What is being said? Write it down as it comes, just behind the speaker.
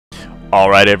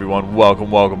Alright everyone,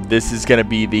 welcome. This is going to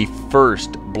be the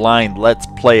first blind Let's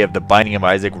Play of the Binding of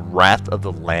Isaac Wrath of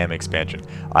the Lamb expansion.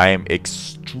 I am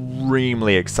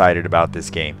extremely excited about this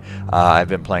game. I've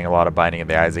been playing a lot of Binding of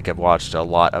the Isaac. I've watched a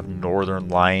lot of Northern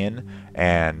Lion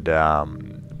and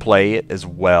play it as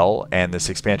well. And this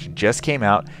expansion just came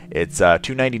out. It's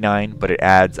 $2.99, but it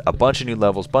adds a bunch of new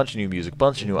levels, bunch of new music,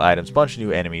 bunch of new items, bunch of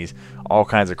new enemies, all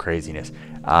kinds of craziness.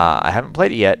 I haven't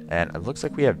played it yet, and it looks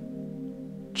like we have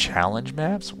challenge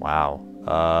maps.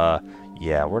 Wow.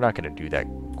 Yeah, we're not going to do that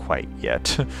quite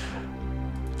yet.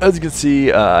 As you can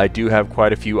see, I do have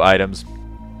quite a few items,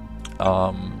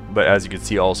 but as you can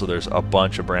see also there's a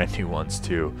bunch of brand new ones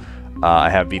too. I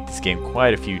have beat this game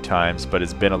quite a few times, but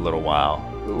it's been a little while.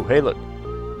 Ooh, hey look,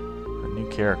 a new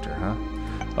character, huh?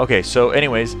 Okay, so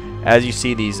anyways, as you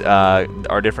see, these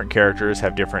our different characters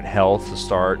have different health to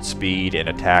start, speed, and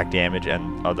attack damage,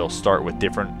 and they'll start with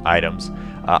different items.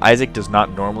 Isaac does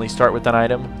not normally start with an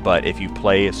item, but if you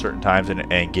play at certain times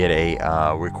and get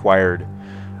a required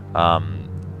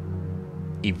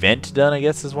event done, I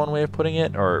guess is one way of putting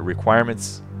it, or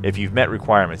requirements. If you've met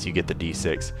requirements, you get the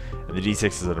D6, and the D6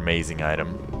 is an amazing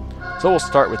item. So we'll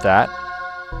start with that.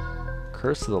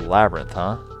 Curse of the Labyrinth,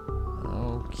 huh?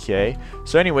 Okay.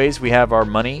 So anyways, we have our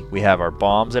money, we have our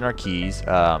bombs, and our keys.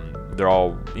 They're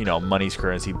all, you know, money's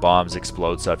currency. Bombs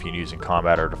explode stuff you can use in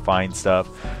combat or to find stuff.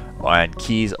 And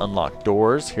keys unlock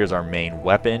doors. Here's our main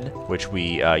weapon, which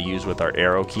we use with our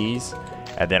arrow keys.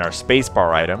 And then our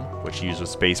spacebar item, which you use with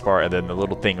spacebar. And then the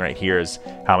little thing right here is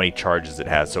how many charges it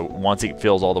has. So once it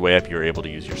fills all the way up, you're able to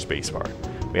use your spacebar.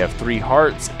 We have 3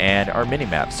 hearts and our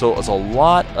mini-map. So it's a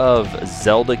lot of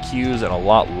Zelda cues and a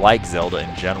lot like Zelda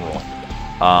in general.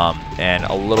 And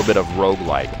a little bit of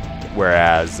roguelike.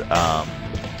 Whereas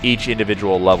each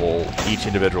individual level, each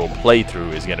individual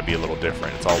playthrough is going to be a little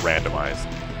different. It's all randomized.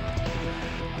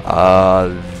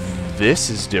 This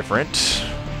is different.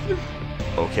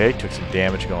 Okay, took some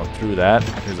damage going through that.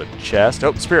 Here's a chest.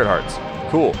 Oh, spirit hearts.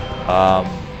 Cool.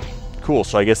 Cool.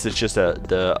 So I guess it's just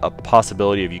a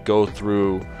possibility if you go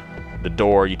through the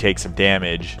door, you take some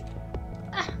damage.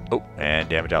 Oh, and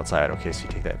damage outside. Okay, so you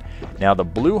take that. Now the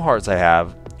blue hearts I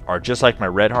have are just like my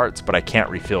red hearts, but I can't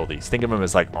refill these. Think of them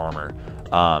as like armor.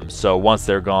 So once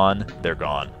they're gone, they're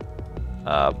gone.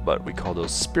 But we call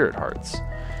those spirit hearts.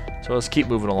 So let's keep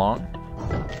moving along.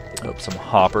 Oh, some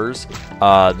hoppers.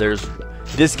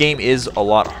 This game is a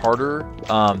lot harder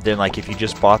than like if you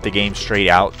just bought the game straight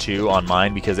out too on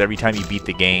mine, because every time you beat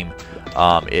the game,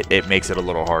 it makes it a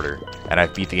little harder. And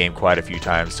I've beat the game quite a few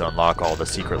times to unlock all the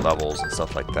secret levels and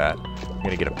stuff like that. I'm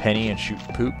gonna get a penny and shoot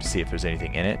poop to see if there's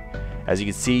anything in it. As you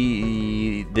can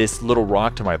see, this little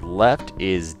rock to my left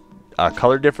is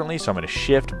colored differently, so I'm gonna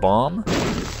shift bomb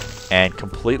and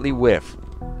completely whiff.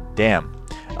 Damn.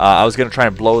 I was going to try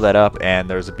and blow that up, and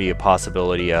there's be a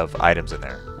possibility of items in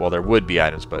there. Well, there would be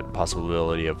items, but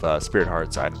possibility of spirit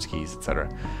hearts, items, keys, etc.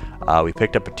 We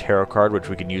picked up a tarot card, which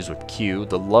we can use with Q.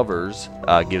 The Lovers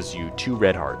gives you 2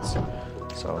 red hearts,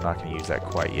 so I'm not going to use that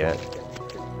quite yet.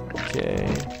 Okay.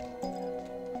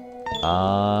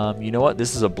 You know what?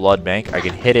 This is a blood bank. I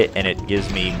can hit it, and it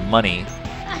gives me money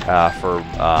for...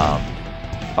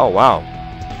 oh, wow.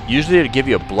 Usually it'll give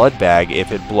you a blood bag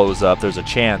if it blows up. There's a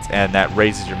chance, and that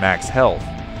raises your max health.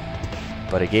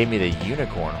 But it gave me the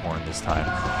unicorn horn this time.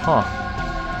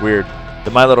 Huh. Weird.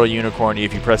 The My Little Unicorn,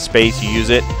 if you press space, you use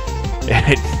it,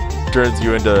 it turns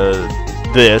you into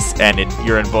this, and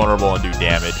you're invulnerable and do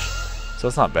damage. So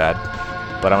it's not bad.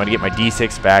 But I'm going to get my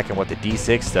D6 back, and what the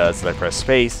D6 does is I press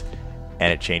space,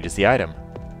 and it changes the item.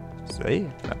 See?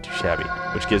 Not too shabby.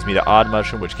 Which gives me the odd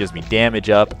mushroom, which gives me damage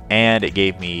up, and it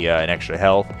gave me an extra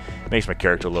health. Makes my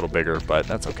character a little bigger, but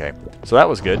that's okay. So that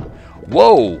was good.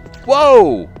 Whoa!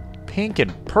 Whoa! Pink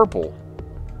and purple.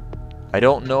 I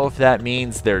don't know if that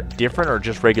means they're different or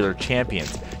just regular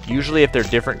champions. Usually if they're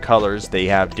different colors, they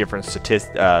have different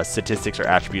statistics or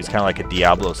attributes, kind of like a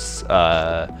Diablo's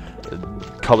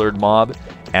colored mob.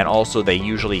 And also they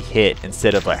usually hit,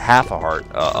 instead of a half a heart,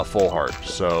 a full heart.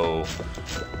 So...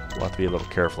 we'll have to be a little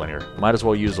careful in here. Might as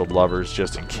well use the Lovers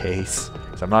just in case.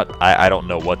 Cause I don't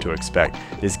know what to expect.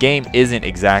 This game isn't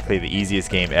exactly the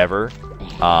easiest game ever.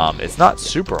 It's not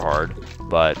super hard,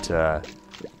 but I'm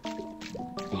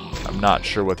not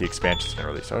sure what the expansion's gonna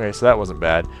release. Okay, so that wasn't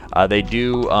bad. They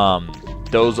do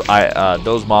those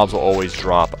mobs will always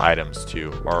drop items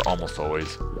too, or almost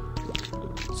always.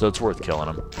 So it's worth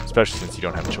killing them, especially since you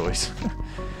don't have a choice.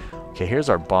 Okay, here's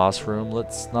our boss room.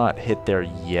 Let's not hit there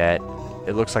yet.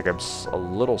 It looks like I'm a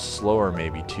little slower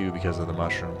maybe too because of the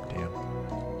mushroom. Damn.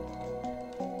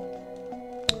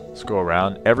 Let's go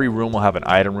around. Every room will have an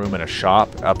item room and a shop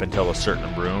up until a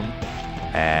certain room.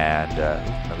 and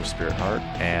another spirit heart,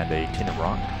 and a tin of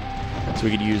rock. So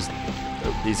we could use,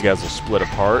 these guys will split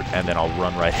apart, and then I'll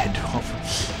run right into them.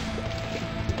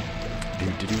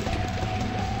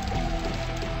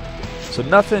 So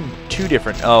nothing too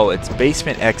different. Oh, it's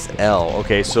basement XL.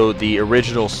 Okay, so the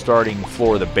original starting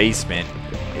floor of the basement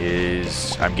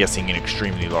is, I'm guessing, an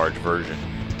extremely large version.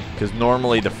 Because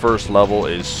normally the first level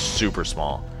is super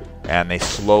small, and they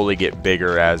slowly get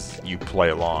bigger as you play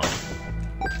along.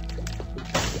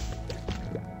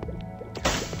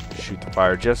 Shoot the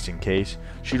fire just in case.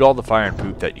 Shoot all the fire and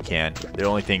poop that you can. The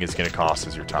only thing it's going to cost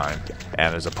is your time,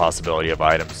 and there's a possibility of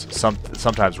items,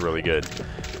 sometimes really good.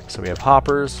 So we have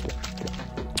hoppers.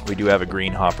 We do have a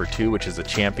green hopper too, which is a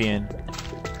champion.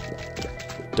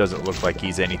 Doesn't look like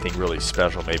he's anything really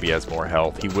special. Maybe he has more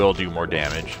health. He will do more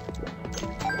damage.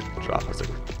 Drop us a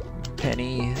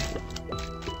penny.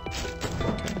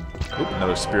 Okay. Oop,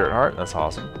 another spirit heart. That's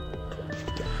awesome.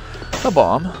 A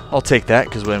bomb. I'll take that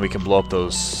because then we can blow up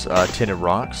those tinted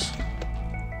rocks.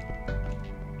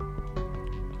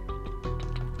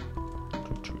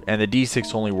 And the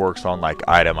D6 only works on like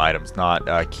items,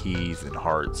 not keys and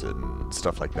hearts and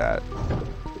stuff like that.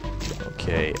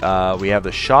 Okay, we have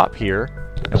the shop here,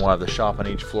 and we'll have the shop on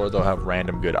each floor. They'll have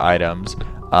random good items.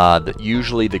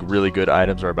 Usually the really good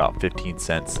items are about 15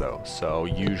 cents though, so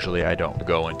usually I don't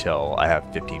go until I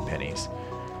have 15 pennies.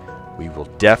 We will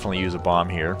definitely use a bomb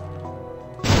here.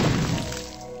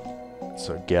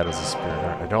 So get us a spirit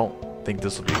heart. I don't think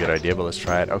this will be a good idea, but let's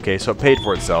try it. Okay, so it paid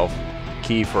for itself.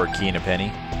 Key for a key and a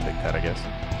penny. Take that, I guess.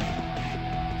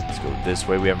 Let's go this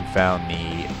way. We haven't found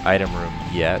the item room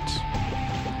yet.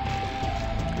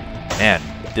 Man,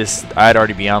 this, I'd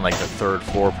already be on like the 3rd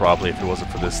floor probably if it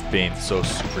wasn't for this being so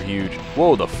super huge.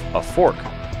 Whoa, a fork.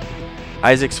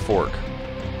 Isaac's fork.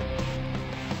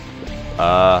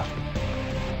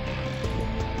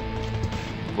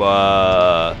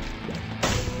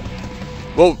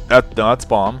 Whoa, that's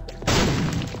bomb.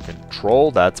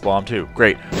 Control, that's bomb too.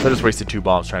 Great. So I just wasted 2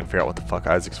 bombs trying to figure out what the fuck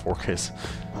Isaac's fork is.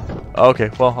 Okay,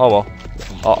 well, oh well.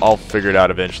 I'll figure it out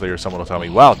eventually, or someone will tell me.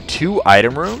 Wow, 2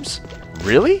 item rooms?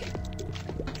 Really?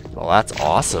 Well, that's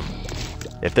awesome.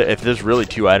 If there's really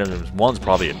 2 item rooms, one's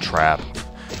probably a trap.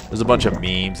 There's a bunch of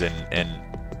memes and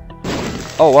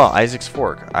oh wow, Isaac's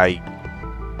fork.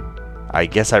 I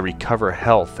guess I recover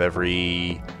health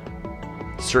every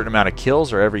certain amount of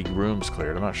kills or every room's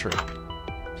cleared. I'm not sure.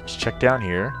 Let's check down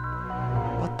here.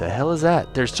 What the hell is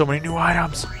that? There's so many new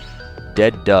items.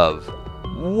 Dead dove.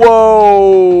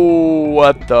 Whoa!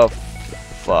 What the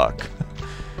fuck?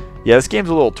 Yeah, this game's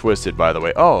a little twisted, by the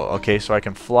way. Oh, okay, so I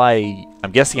can fly.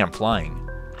 I'm guessing I'm flying.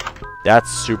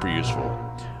 That's super useful.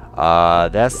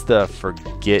 That's the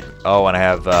forget. Oh, and I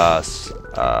have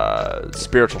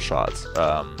spiritual shots.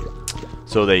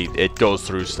 So it goes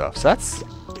through stuff. So that's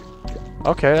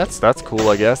okay. That's cool,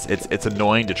 I guess. It's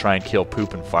annoying to try and kill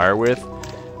poop and fire with,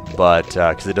 but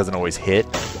because it doesn't always hit.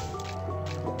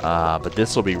 But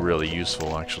this will be really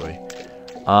useful, actually.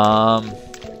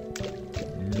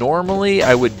 Normally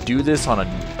I would do this on a.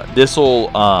 This'll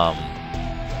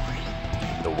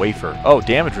the wafer. Oh,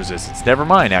 damage resistance. Never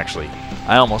mind. Actually,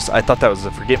 I thought that was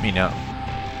a forget me now.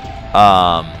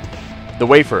 The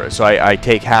wafer. So I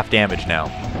take half damage now.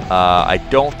 I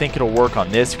don't think it'll work on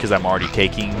this because I'm already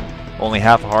taking only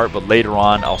half a heart, but later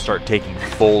on I'll start taking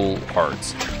full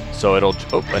hearts. So it'll,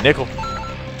 oh, a nickel.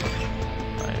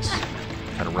 Nice.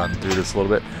 Kind of run through this a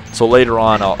little bit. So later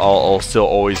on I'll still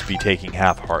always be taking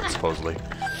half hearts, supposedly.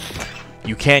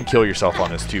 You can kill yourself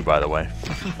on this too, by the way.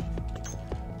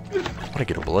 I want to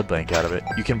get a blood bank out of it.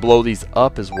 You can blow these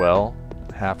up as well.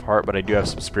 Half heart, but I do have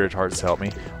some spirit hearts to help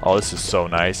me. Oh, this is so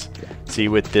nice. See,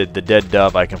 with the dead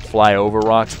dove, I can fly over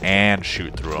rocks and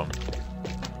shoot through them.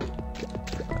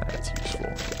 That's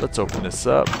useful. Let's open this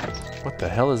up. What the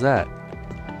hell is that?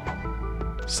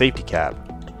 Safety cap.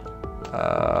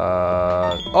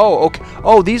 Oh, okay.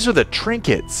 Oh, these are the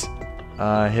trinkets.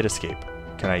 Hit escape.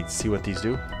 Can I see what these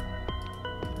do?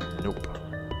 Nope.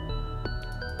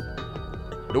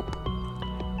 Nope.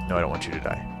 No, I don't want you to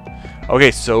die.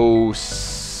 Okay, so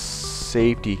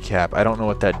safety cap. I don't know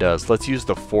what that does. Let's use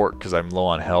the fork because I'm low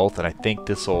on health, and I think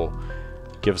this will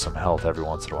give us some health every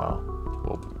once in a while.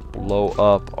 We'll blow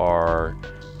up our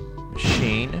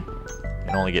machine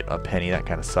and only get a penny. That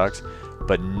kind of sucks.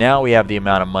 But now we have the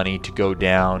amount of money to go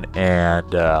down and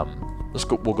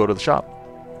we'll go to the shop.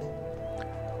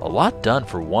 A lot done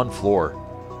for one floor.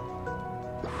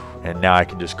 And now I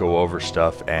can just go over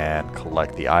stuff and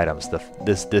collect the items.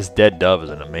 This dead dove is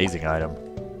an amazing item.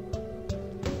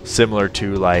 Similar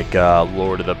to like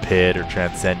Lord of the Pit or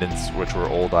Transcendence, which were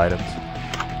old items.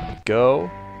 Go.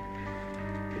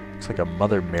 Looks like a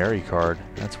Mother Mary card.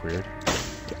 That's weird.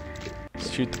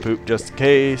 shoot the poop just in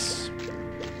case.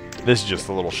 This is just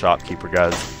a little shopkeeper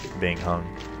guys being hung.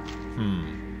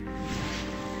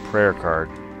 Prayer card.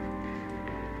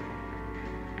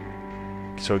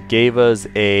 So it gave us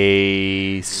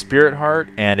a spirit heart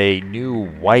and a new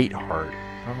white heart.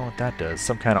 I don't know what that does.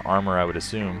 Some kind of armor, I would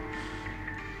assume.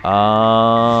 Don't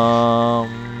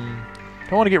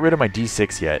want to get rid of my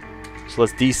D6 yet. So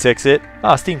let's D6 it.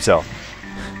 Ah, Steam sale.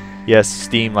 Yes,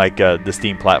 Steam, like the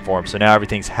Steam platform. So now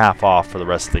everything's half off for the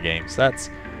rest of the games. That's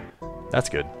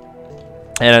good.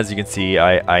 And as you can see,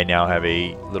 I now have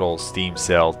a little Steam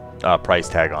sale price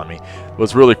tag on me.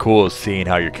 What's really cool is seeing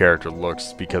how your character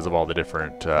looks because of all the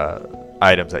different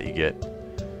items that you get.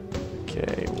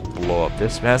 Okay, we'll blow up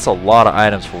this. Man, that's a lot of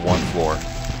items for one floor.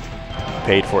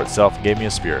 Paid for itself and gave me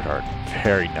a spirit heart.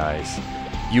 Very nice.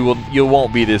 You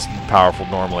won't be this powerful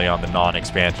normally on the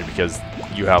non-expansion because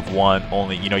you have one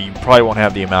only. You know, you probably won't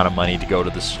have the amount of money to go to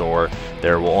the store.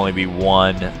 There will only be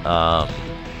one of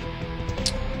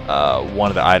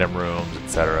the item rooms,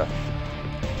 etc.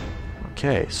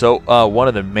 Okay, so one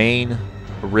of the main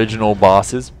original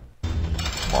bosses,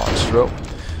 Monstro.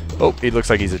 Oh, he looks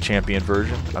like he's a champion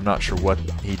version. I'm not sure what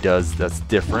he does that's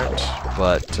different,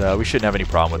 but we shouldn't have any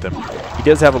problem with him. He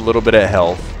does have a little bit of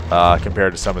health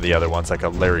compared to some of the other ones, like a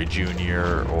Larry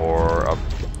Jr. or a...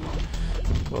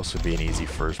 What else would be an easy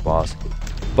first boss?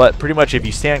 But pretty much if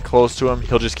you stand close to him,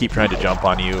 he'll just keep trying to jump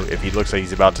on you. If he looks like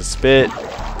he's about to spit,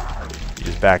 you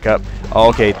just back up. Oh,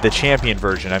 okay, the champion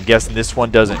version. I'm guessing this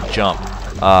one doesn't jump.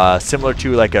 Similar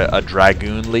to like a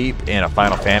Dragoon Leap in a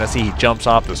Final Fantasy, he jumps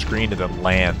off the screen and then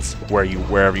lands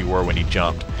wherever you were when he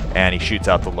jumped, and he shoots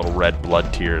out the little red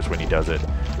blood tears when he does it.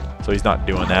 So he's not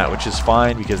doing that, which is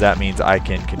fine because that means I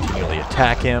can continually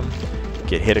attack him,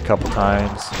 get hit a couple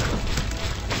times.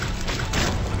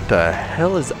 What the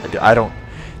hell is... I don't...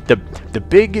 The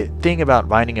big thing about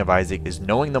Binding of Isaac is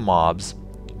knowing the mobs.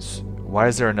 Why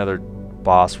is there another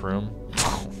boss room?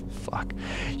 Fuck.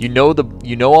 You know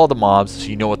all the mobs, so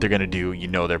you know what they're gonna do. You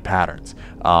know their patterns,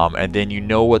 and then you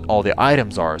know what all the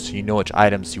items are, so you know which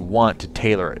items you want to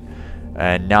tailor it.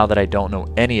 And now that I don't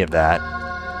know any of that,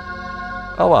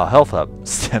 oh wow, health hub,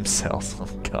 stem cells. Oh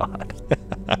god.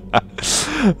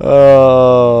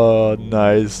 Oh,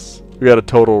 nice. We got a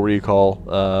total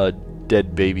recall.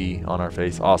 Dead baby on our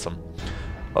face. Awesome.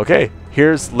 Okay,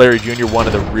 here's Larry Jr., one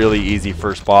of the really easy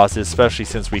first bosses, especially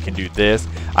since we can do this.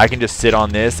 I can just sit on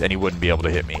this and he wouldn't be able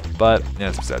to hit me, but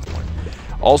that's besides the point.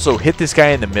 Also, hit this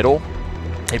guy in the middle.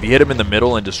 If you hit him in the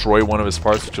middle and destroy one of his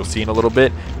parts, which you'll see in a little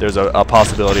bit, there's a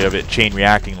possibility of it chain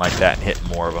reacting like that and hitting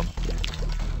more of them.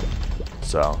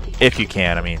 So, if you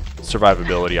can, I mean,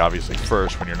 survivability obviously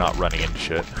first when you're not running into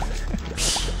shit.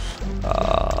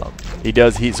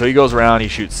 So he goes around, he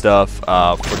shoots stuff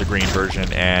for the green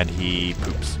version, and he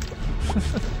poops.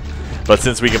 But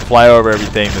since we can fly over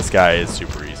everything, this guy is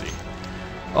super easy.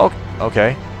 Oh,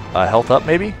 okay. Health up,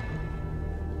 maybe?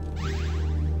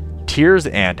 Tears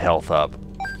and health up.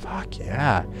 Fuck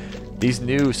yeah. These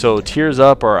new, so tears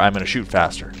up or I'm going to shoot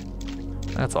faster.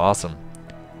 That's awesome.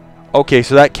 Okay,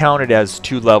 so that counted as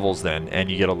 2 levels then,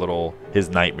 and you get a little, his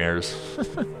nightmares.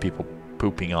 People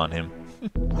pooping on him.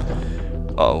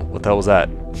 Uh-oh, what the hell was that?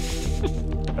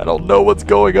 I don't know what's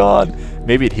going on.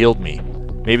 Maybe it healed me.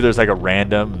 Maybe there's like a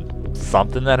random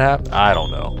something that happened. I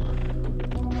don't know.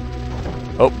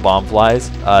 Oh, bomb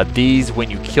flies. These, when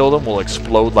you kill them, will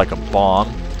explode like a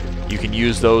bomb. You can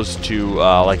use those to,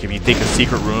 like if you think of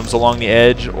secret rooms along the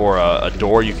edge or a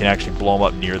door, you can actually blow them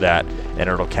up near that, and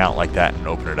it'll count like that and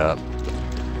open it up.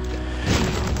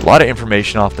 A lot of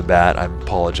information off the bat. I'm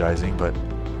apologizing, but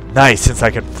nice. Since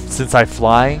I can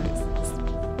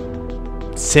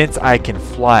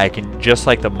fly, I can, just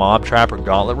like the mob trap or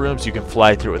gauntlet rooms, you can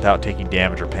fly through it without taking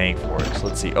damage or paying for it. So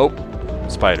let's see. Oh,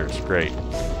 spiders. Great.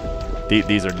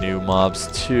 These are new mobs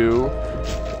too.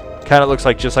 Kind of looks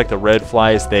like just like the red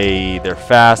flies. They're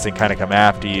fast and kind of come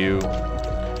after you.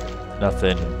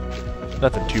 Nothing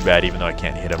too bad, even though I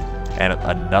can't hit them. And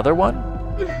another one.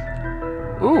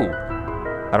 Ooh,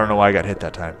 I don't know why I got hit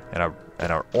that time. And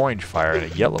an orange fire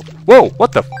and a yellow. Whoa!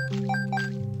 What the?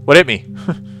 What hit me?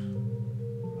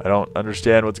 I don't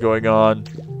understand what's going on.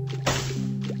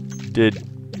 Did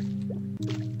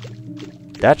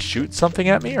that shoot something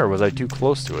at me, or was I too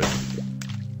close to it?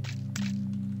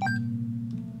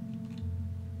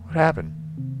 What happened?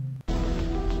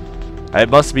 It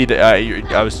must be that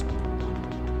I was...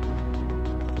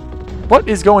 What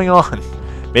is going on?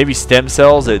 Maybe stem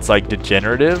cells, it's like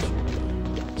degenerative?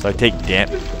 So I take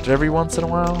damage every once in a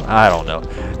while? I don't know.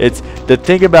 It's the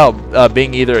thing about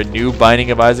being either a new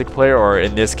Binding of Isaac player or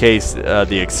in this case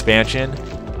the expansion,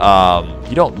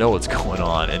 you don't know what's going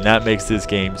on, and that makes this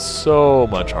game so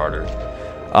much harder.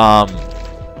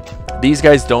 These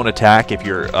guys don't attack if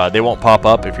you're, they won't pop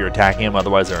up if you're attacking them,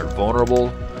 otherwise they're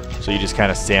invulnerable. So you just kind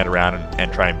of stand around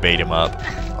and try and bait him up.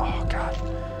 Oh, God.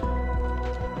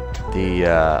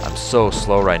 I'm so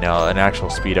slow right now. An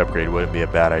actual speed upgrade wouldn't be a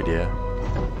bad idea.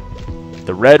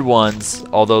 The red ones,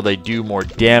 although they do more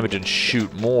damage and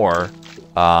shoot more,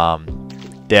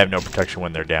 they have no protection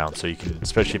when they're down. So you can,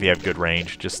 especially if you have good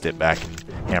range, just sit back and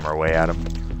hammer away at them.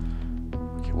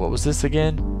 Okay, what was this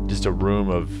again? Just a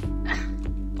room of...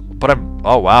 But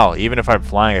oh wow, even if I'm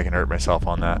flying, I can hurt myself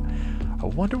on that. I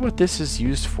wonder what this is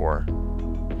used for.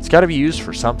 It's got to be used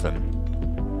for something.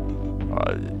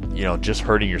 You know, just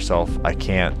hurting yourself, I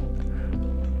can't.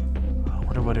 I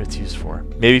wonder what it's used for.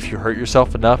 Maybe if you hurt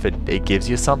yourself enough, it gives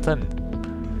you something?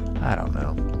 I don't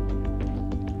know.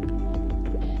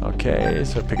 Okay,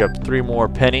 so pick up 3 more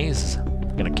pennies.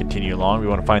 I'm going to continue along. We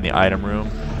want to find the item room.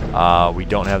 We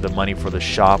don't have the money for the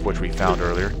shop, which we found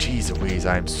earlier. Jeez Louise,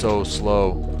 I am so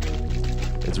slow.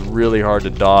 It's really hard to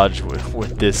dodge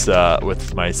with this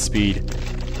with my speed.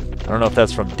 I don't know if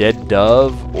that's from Dead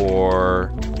Dove or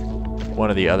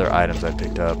one of the other items I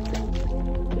picked up.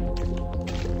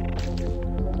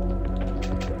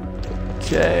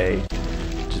 Okay,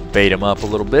 just bait him up a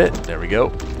little bit. There we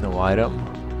go. No item.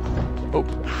 Oh,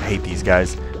 I hate these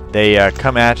guys. They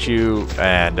come at you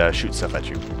and shoot stuff at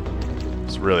you.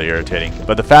 It's really irritating.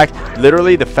 But the fact,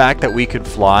 literally the fact that we could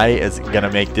fly is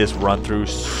gonna make this run through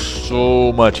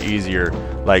so much easier.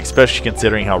 Like, especially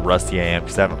considering how rusty I am,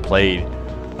 because I haven't played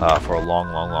for a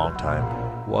long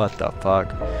time. What the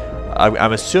fuck?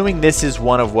 I'm assuming this is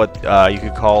one of what you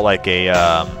could call like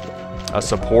a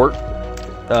support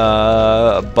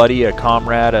buddy, a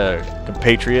comrade, a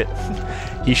compatriot.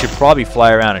 He should probably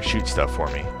fly around and shoot stuff for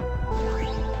me.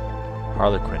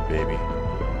 Harlequin baby.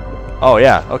 Oh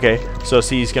yeah, okay. So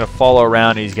see, he's gonna follow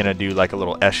around and he's gonna do like a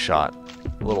little S shot.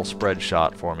 A little spread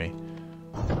shot for me.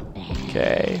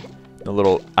 Okay. The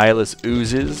little eyeless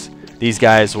oozes. These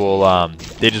guys will,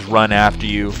 they just run after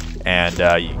you and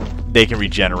they can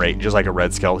regenerate just like a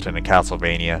red skeleton in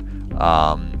Castlevania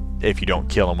if you don't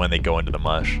kill them when they go into the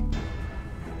mush.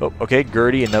 Oh, okay,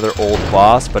 Gertie, another old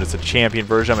boss, but it's a champion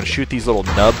version. I'm going to shoot these little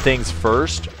nub things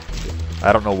first.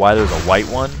 I don't know why there's a white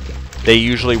one. They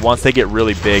usually, once they get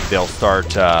really big, they'll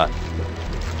start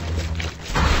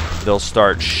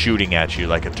shooting at you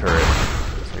like a turret.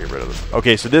 So get rid of this.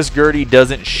 Okay, so this Gertie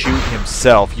doesn't shoot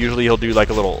himself. Usually he'll do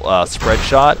like a little spread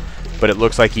shot, but it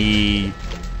looks like he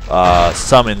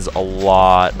summons a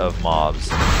lot of mobs.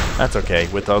 That's okay.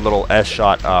 With our little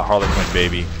S-shot Harlequin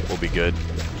baby, we'll be good.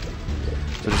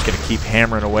 So just going to keep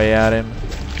hammering away at him.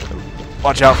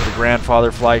 Watch out for the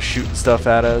grandfather fly shooting stuff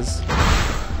at us.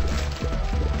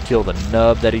 Kill the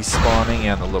nub that he's spawning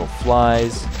and the little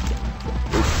flies.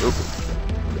 Oop, oop.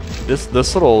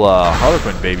 This little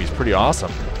Harlequin baby is pretty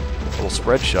awesome. Little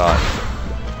spread shot.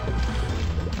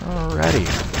 Alrighty.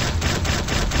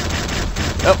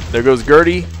 Oh, there goes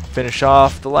Gertie. Finish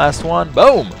off the last one.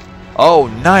 Boom! Oh,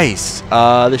 nice.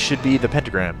 This should be the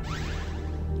pentagram,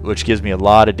 which gives me a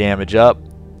lot of damage up.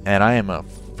 And I am a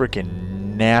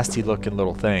freaking nasty looking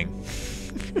little thing.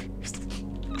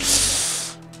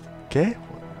 Okay.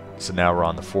 So now we're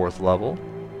on the 4th level.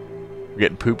 We're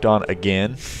getting pooped on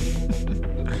again.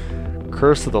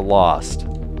 Curse of the Lost.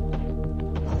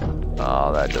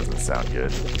 Oh, that doesn't sound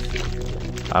good.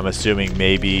 I'm assuming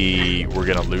maybe we're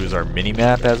going to lose our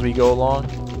mini-map as we go along.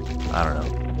 I don't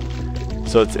know.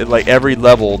 So it's like every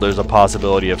level there's a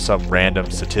possibility of some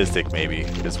random statistic maybe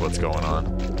is what's going on.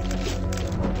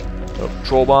 Oh,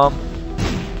 Troll Bomb.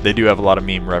 They do have a lot of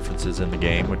meme references in the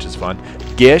game, which is fun.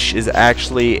 Gish is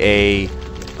actually a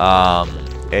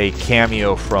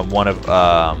cameo from one of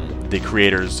the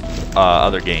creator's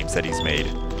other games that he's made,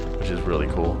 which is really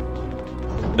cool.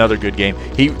 Another good game.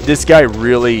 This guy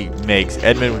really makes,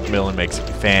 Edmund McMillan makes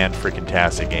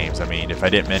fan-freaking-tastic games. I mean, if I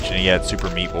didn't mention it yet, Super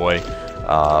Meat Boy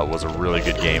was a really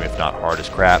good game, if not hard as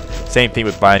crap. Same thing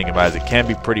with Binding of Isaac. It can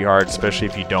be pretty hard, especially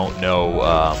if you don't know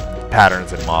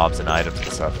patterns and mobs and items and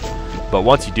stuff. But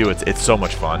once you do, it's so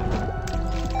much fun.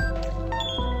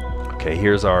 Okay,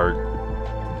 here's our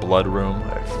blood room,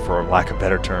 for lack of a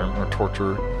better term, or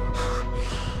torture.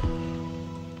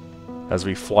 As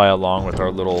we fly along with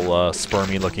our little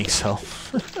spermy-looking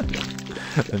self.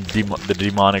 The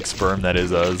demonic sperm that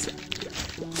is us.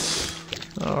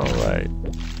 Alright.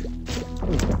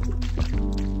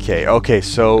 Okay,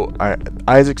 so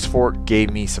Isaac's Fork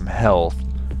gave me some health.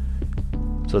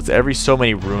 So it's every so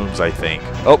many rooms, I think.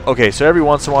 Oh, okay, so every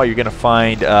once in a while you're going to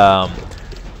find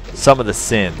some of the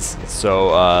sins. So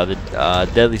the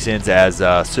deadly sins as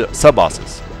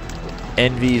sub-bosses.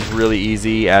 Envy is really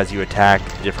easy. As you attack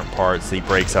different parts, he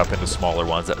breaks up into smaller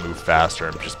ones that move faster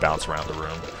and just bounce around the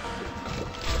room.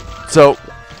 So,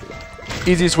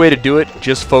 easiest way to do it,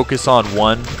 just focus on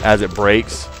one as it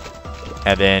breaks.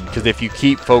 And then, because if you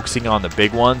keep focusing on the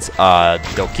big ones,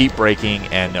 they'll keep breaking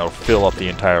and they'll fill up the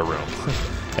entire room.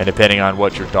 And depending on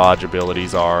what your dodge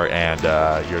abilities are and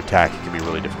your attack, it can be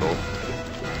really difficult.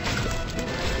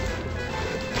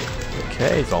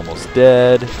 Okay, he's almost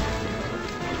dead.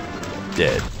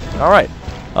 Dead. Alright.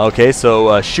 Okay,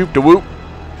 so shoot the whoop.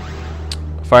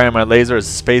 Firing my laser is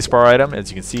a spacebar item. As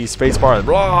you can see, spacebar. And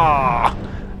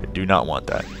I do not want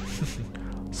that.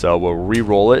 So we'll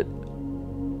re-roll it.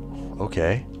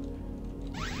 Okay.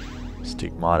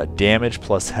 Stigmata. Damage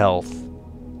plus health.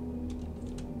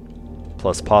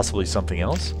 Plus possibly something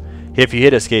else. If you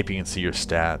hit escape, you can see your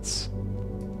stats.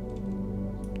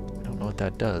 I don't know what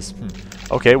that does.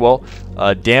 Okay, well,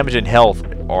 damage and health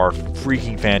are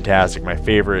freaking fantastic. My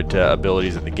favorite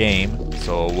abilities in the game.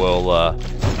 So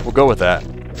we'll go with that.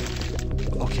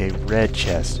 Okay, red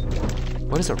chest.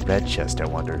 What is a red chest, I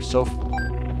wonder? So,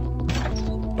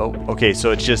 oh, okay,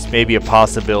 so it's just maybe a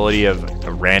possibility of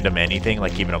a random anything,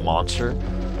 like even a monster.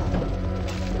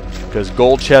 Because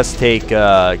gold chests take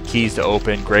keys to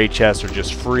open, gray chests are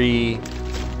just free.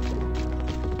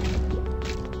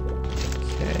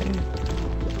 Okay.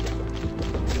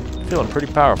 Feeling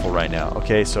pretty powerful right now.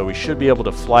 Okay, so we should be able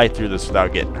to fly through this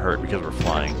without getting hurt because we're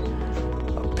flying.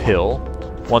 A pill.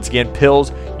 Once again,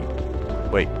 pills.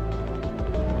 Wait.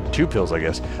 2 pills, I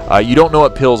guess. You don't know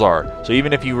what pills are. So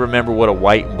even if you remember what a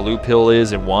white and blue pill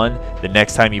is in one, the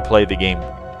next time you play the game,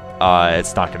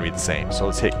 it's not going to be the same. So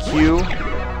let's hit Q.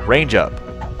 Range up.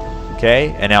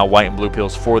 Okay, and now white and blue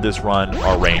pills for this run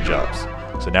are range ups.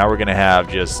 So now we're going to have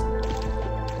just...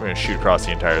 we're going to shoot across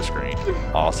the entire screen.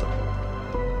 Awesome.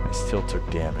 I still took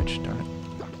damage. Darn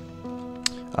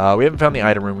it. We haven't found the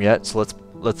item room yet, so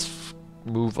let's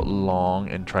move along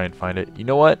and try and find it. You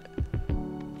know what?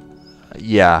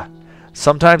 Yeah,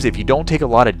 sometimes if you don't take a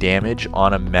lot of damage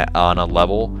on a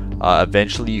level,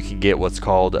 eventually you can get what's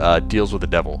called deals with the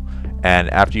devil.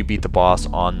 And after you beat the boss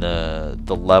on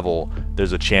the level,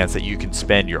 there's a chance that you can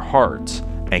spend your hearts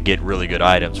and get really good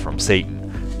items from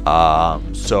Satan.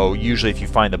 So usually if you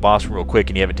find the boss real quick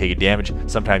and you haven't taken damage,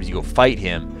 sometimes you go fight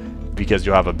him because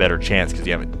you'll have a better chance because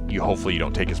hopefully you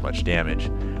don't take as much damage.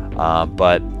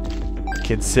 But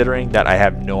considering that I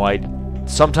have no idea,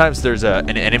 sometimes there's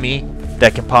an enemy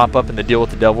that can pop up in the deal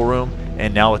with the devil room,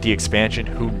 and now with the expansion,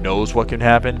 who knows what can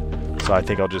happen. So I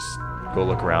think I'll just go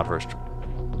look around first.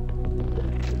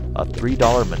 A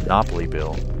 $3 Monopoly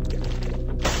bill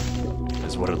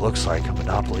is what it looks like, a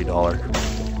Monopoly dollar.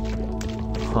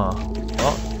 Huh.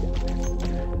 Well,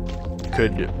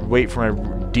 could wait for my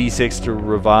D6 to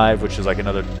revive, which is like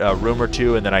another room or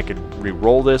two, and then I could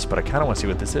re-roll this, but I kind of want to see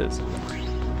what this is.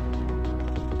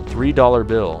 $3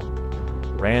 bill.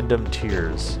 Random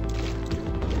tiers.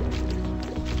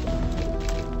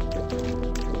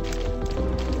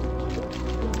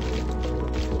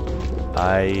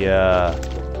 I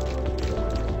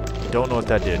don't know what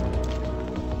that did.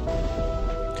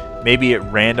 Maybe it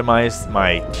randomized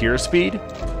my tier speed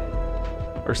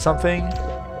or something.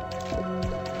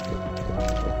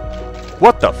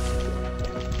 What the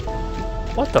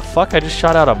fuck? I just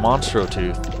shot out a Monstro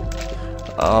Tooth.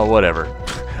 Whatever.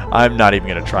 I'm not even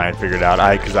gonna try and figure it out.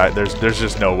 There's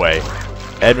just no way.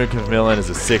 Edmund Macmillan is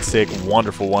a sick,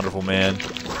 wonderful, wonderful man,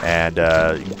 and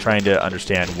trying to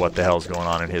understand what the hell's going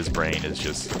on in his brain is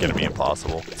just gonna be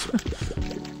impossible.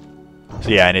 So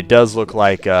yeah, and it does look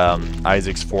like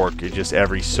Isaac's Fork. It just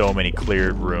every so many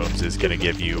cleared rooms is gonna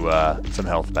give you some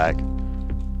health back.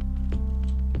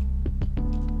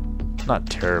 Not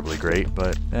terribly great,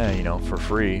 but you know, for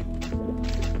free.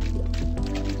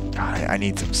 God, I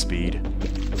need some speed.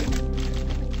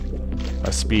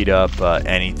 A speed up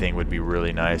anything would be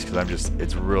really nice because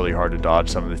it's really hard to dodge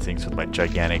some of the things with my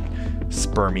gigantic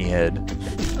spermy head.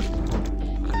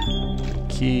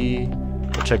 Key.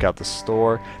 We'll check out the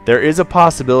store. There is a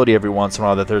possibility every once in a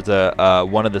while that there's a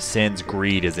one of the sins,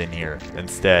 greed, is in here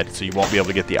instead, so you won't be able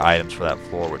to get the items for that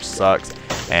floor, which sucks.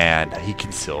 And he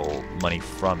can steal money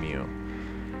from you.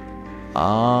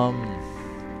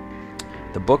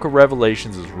 The Book of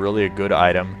Revelations is really a good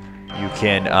item. You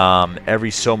can,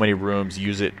 every so many rooms,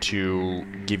 use it to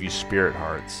give you spirit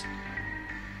hearts.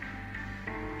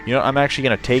 You know, I'm actually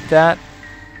going to take that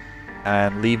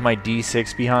and leave my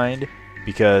D6 behind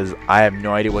because I have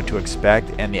no idea what to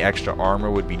expect, and the extra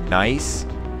armor would be nice.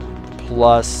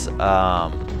 Plus,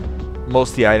 most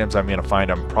of the items I'm going to find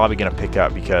I'm probably going to pick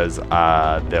up because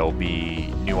they'll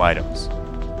be new items.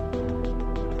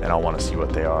 And I'll want to see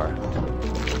what they are.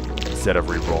 instead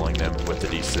of re-rolling them with the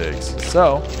D6.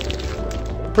 So,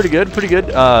 pretty good, pretty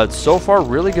good. So far,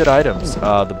 really good items.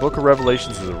 The Book of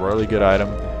Revelations is a really good item.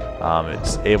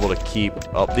 It's able to keep...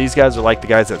 Oh, these guys are like the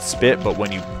guys that spit, but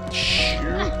when you shoot...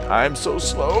 I'm so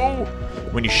slow!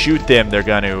 When you shoot them, they're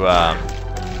going to...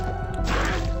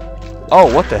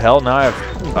 Oh, what the hell? Now I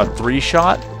have a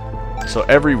 3-shot? So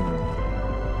every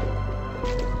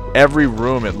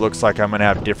room, it looks like I'm going to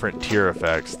have different tier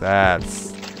effects.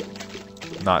 That's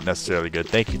not necessarily good.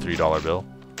 Thank you, $3 bill.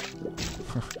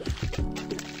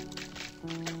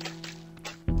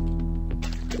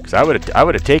 Because I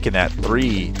would have taken that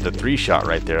the 3-shot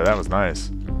right there. That was nice.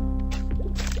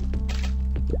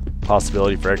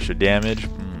 Possibility for extra damage.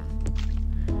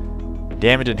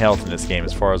 Damage and health in this game,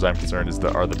 as far as I'm concerned,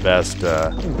 are the best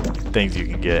things you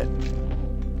can get.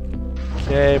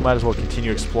 Okay, might as well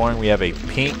continue exploring. We have a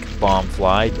pink bomb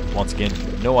fly. Once again,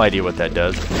 no idea what that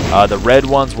does. The red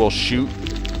ones will shoot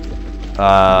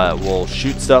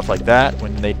stuff like that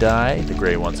when they die. The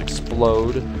gray ones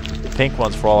explode. The pink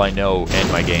ones, for all I know,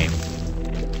 end my game.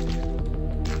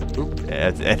 Oop.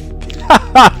 As the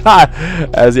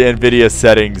NVIDIA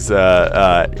settings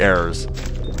errors.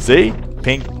 See?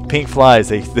 Pink flies,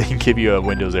 they can give you a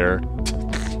Windows error.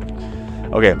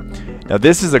 Okay, now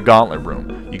this is a gauntlet room.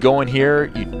 You go in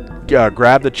here, you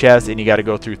grab the chest, and you got to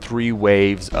go through 3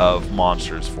 waves of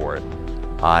monsters for it.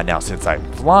 Now, since I'm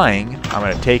flying, I'm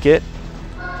going to take it.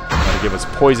 I'm going to give us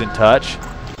Poison Touch,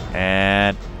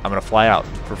 and I'm going to fly out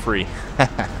for free.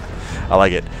 I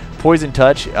like it. Poison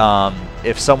Touch,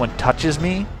 if someone touches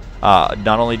me,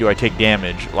 not only do I take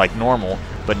damage like normal,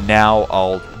 but now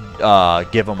I'll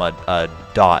give them a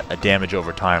damage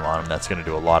over time on them. That's going to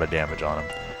do a lot of damage on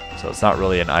them. So it's not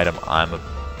really an item I'm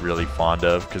really fond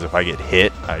of, because if I get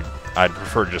hit, I'd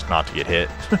prefer just not to get hit.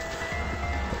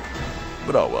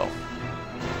 But oh well.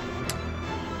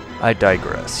 I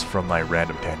digress from my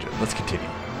random tangent. Let's continue.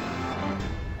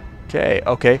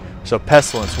 Okay. So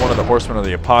Pestilence, one of the Horsemen of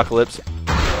the Apocalypse.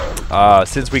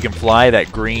 Since we can fly,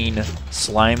 that green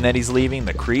slime that he's leaving,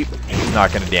 the creep, he's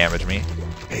not going to damage me.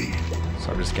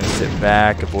 So I'm just going to sit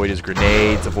back, avoid his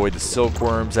grenades, avoid the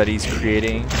silkworms that he's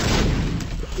creating.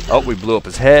 Oh, we blew up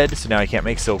his head, so now he can't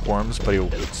make silkworms, but he'll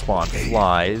spawn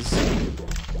flies.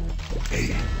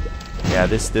 Yeah,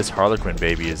 this Harlequin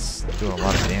baby is doing a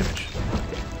lot of damage.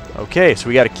 Okay, so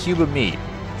we got a cube of meat.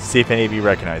 See if any of you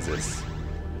recognize this.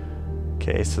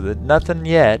 Okay, so nothing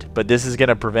yet, but this is going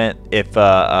to prevent, if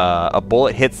a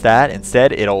bullet hits that,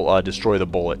 instead it'll destroy the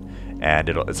bullet. And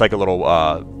it's like a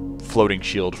little floating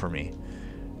shield for me.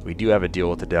 We do have a deal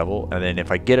with the devil, and then if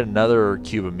I get another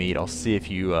cube of meat, I'll see if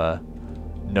you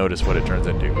notice what it turns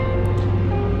into.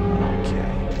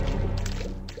 Okay.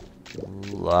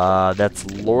 That's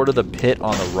Lord of the Pit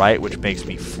on the right, which makes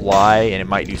me fly, and it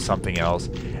might do something else.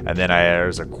 And then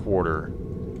there's a quarter.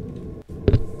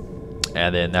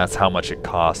 And then that's how much it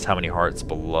costs, how many hearts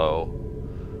below.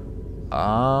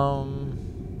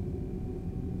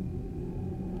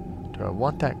 Do I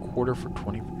want that quarter for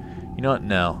 20? You know what?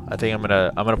 No. I think I'm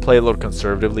gonna play a little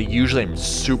conservatively. Usually I'm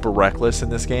super reckless in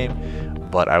this game,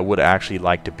 but I would actually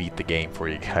like to beat the game for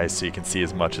you guys so you can see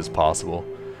as much as possible.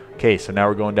 Okay, so now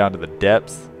we're going down to the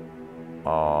depths.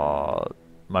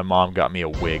 My mom got me a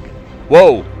wig.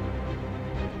 Whoa!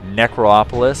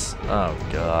 Necropolis. Oh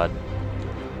god.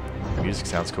 Music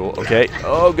sounds cool. Okay.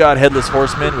 Oh god, Headless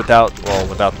Horseman without.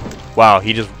 Wow,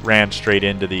 he just ran straight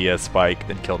into the spike,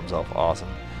 then killed himself. Awesome.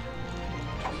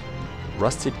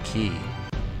 Rusted key.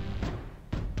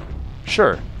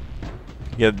 Sure.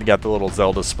 You got the little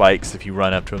Zelda spikes. If you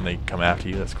run up to them, they come after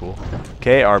you. That's cool.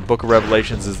 Okay, our Book of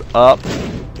Revelations is up,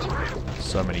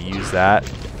 so I'm going to use that.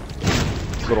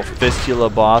 Little Fistula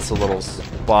boss, a little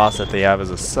boss that they have as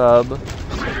a sub.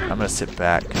 I'm going to sit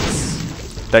back.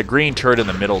 That green turret in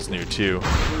the middle is new too.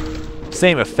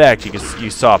 Same effect.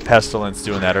 You saw Pestilence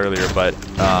doing that earlier, but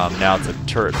now it's a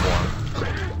turret form.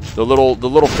 The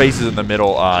little faces in the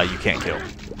middle, you can't kill.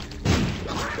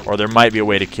 Or there might be a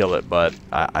way to kill it, but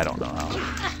I don't know how.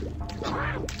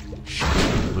 Shit,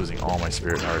 I'm losing all my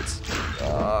spirit hearts.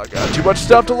 Got too much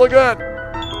stuff to look at.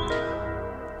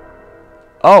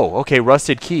 Oh, okay,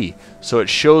 rusted key. So it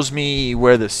shows me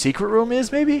where the secret room is,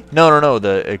 maybe? No.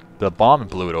 The bomb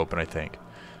blew it open, I think.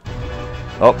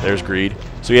 Oh, there's Greed.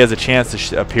 So he has a chance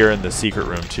to appear in the secret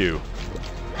room too.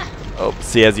 Oh,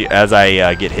 see, as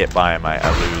I get hit by him, I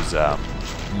lose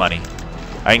money.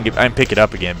 I can pick it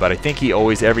up again, but I think he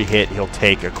always, every hit, he'll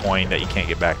take a coin that you can't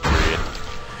get back, period.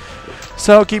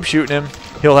 So keep shooting him.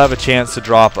 He'll have a chance to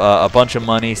drop a bunch of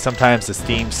money, sometimes the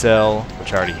Steam sell,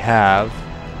 which I already have.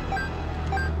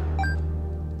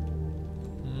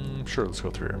 Sure, let's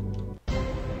go through here.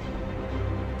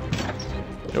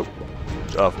 Nope.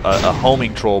 a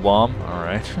homing troll bomb. All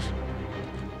right.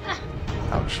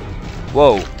 Ouch.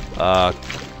 Whoa.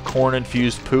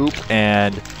 Corn-infused poop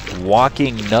and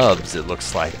walking nubs, it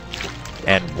looks like.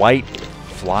 And white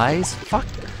flies? Fuck.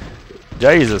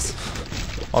 Jesus.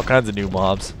 All kinds of new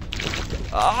mobs.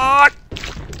 Ah!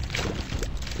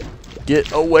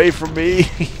 Get away from me.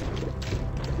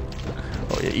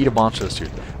 Oh, yeah, eat a bunch of those,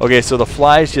 dude. Okay, so the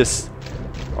flies just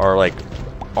are, like,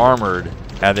 armored,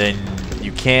 and then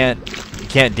you can't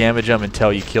damage them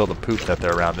until you kill the poop that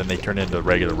they're around. Then they turn into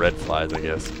regular red flies, I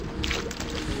guess.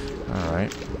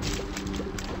 Alright.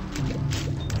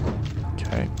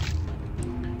 Okay.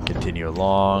 Continue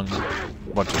along.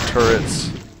 Bunch of turrets.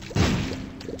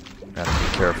 Have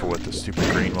to be careful with the stupid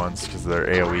green ones because they're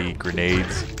AoE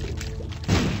grenades.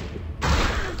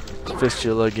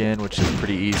 Fistula again, which is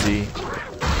pretty easy.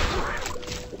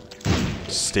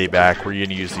 Just stay back. We're going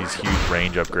to use these huge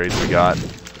range upgrades we got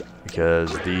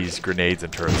because these grenades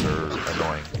and turrets are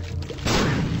annoying.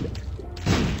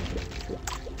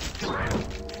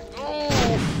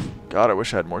 God, I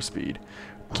wish I had more speed.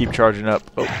 Keep charging up.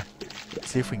 Oh,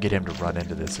 see if we can get him to run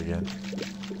into this again.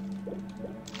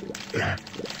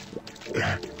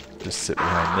 Just sit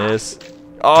behind this.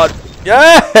 Oh,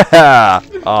 yeah!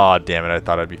 Oh, damn it. I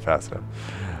thought I'd be fast enough.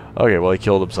 Okay, well, he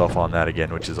killed himself on that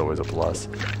again, which is always a plus.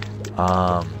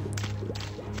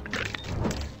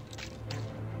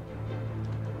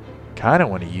 Kind of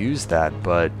want to use that,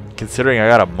 but considering I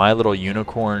got a My Little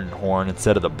Unicorn horn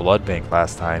instead of the blood bank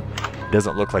last time, it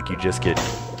doesn't look like you just get...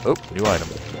 Oh, new item.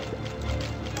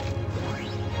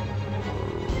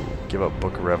 Give up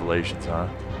Book of Revelations, huh?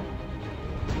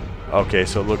 Okay,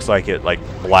 so it looks like it like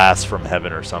blasts from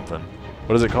heaven or something.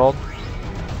 What is it called?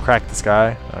 Crack the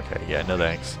sky? Okay, yeah, no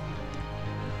thanks.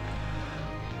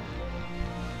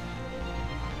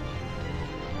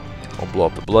 We'll blow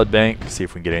up the blood bank, see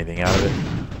if we can get anything out of it.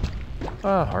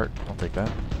 Ah, heart. I'll take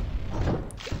that.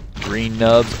 Green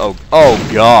nubs. Oh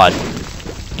God.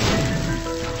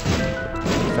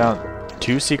 Found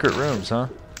 2 secret rooms, huh?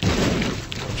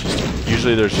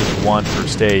 Usually there's just 1 per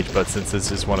stage, but since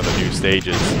this is one of the new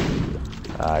stages,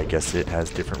 I guess it has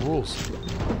different rules.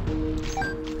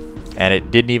 And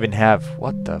it didn't even have...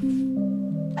 What the...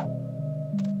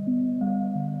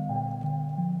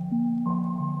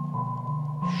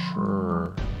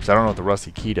 Sure. Because I don't know what the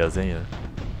rusty key does either.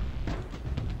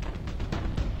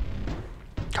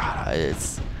 God,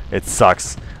 it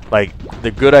sucks. Like,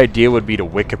 the good idea would be to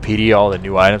Wikipedia all the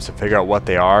new items to figure out what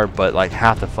they are, but like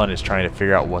half the fun is trying to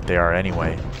figure out what they are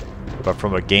anyway. But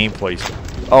from a gameplay...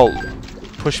 Oh,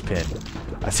 push pin.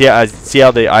 I see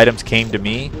how the items came to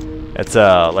me? It's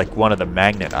like one of the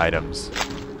magnet items.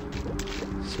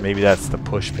 So maybe that's the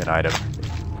push pin item.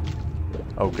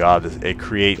 Oh God, it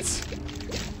creates...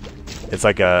 It's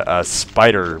like a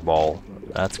spider ball.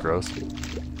 That's gross.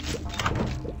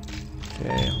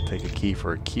 Okay, I'll take a key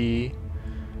for a key.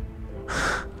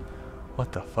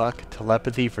 What the fuck?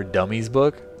 Telepathy for Dummies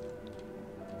book?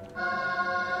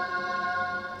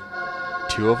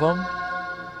 2 of them?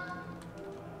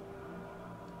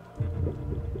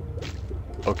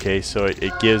 Okay, so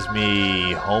it gives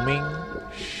me homing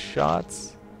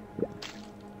shots?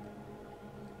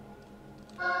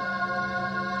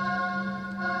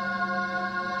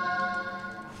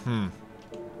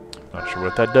 Not sure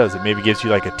what that does. It maybe gives you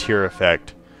like a tear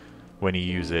effect when you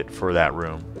use it for that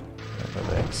room. No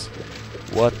thanks.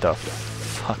 What the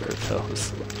fuck are those?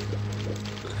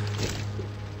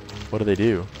 What do they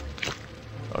do?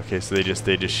 Okay, so they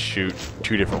just shoot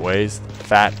 2 different ways.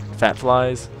 Fat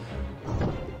flies.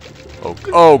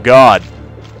 Oh God.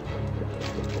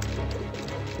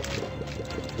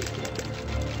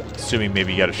 Assuming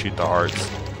maybe you got to shoot the hearts.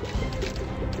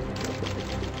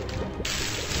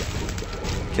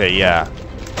 Okay, yeah.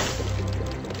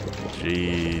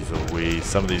 Jeez Louise,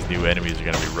 some of these new enemies are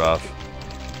gonna be rough.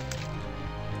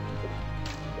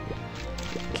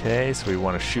 Okay, so we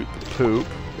want to shoot the poop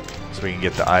so we can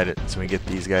get the item, so we can get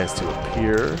these guys to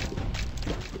appear.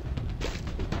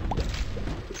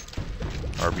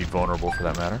 Or be vulnerable for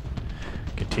that matter.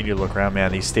 Continue to look around,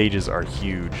 man. These stages are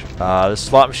huge. The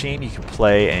slot machine, you can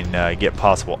play and get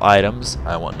possible items.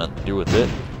 I want nothing to do with it,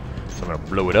 so I'm gonna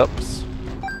blow it up.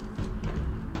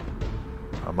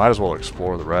 I might as well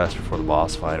explore the rest before the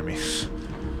boss fight. I mean,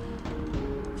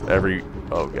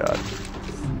 oh God.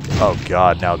 Oh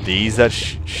God, now these that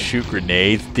shoot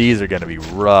grenades, these are gonna be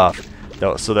rough.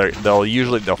 They'll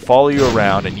follow you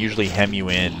around and usually hem you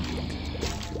in.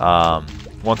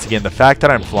 Once again, the fact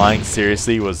that I'm flying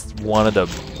seriously was one of the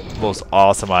most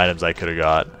awesome items I could have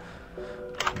got.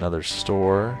 Another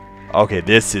store. Okay,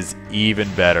 this is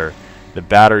even better. The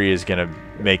battery is gonna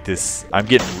make this... I'm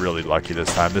getting really lucky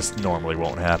this time. This normally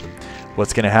won't happen.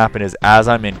 What's going to happen is as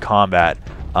I'm in combat,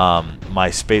 my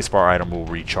spacebar item will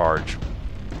recharge.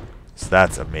 So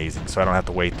that's amazing. So I don't have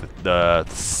to wait the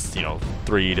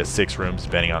 3 to 6 rooms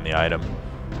depending on the item.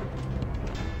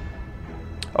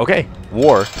 Okay,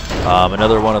 war.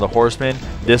 Another one of the horsemen.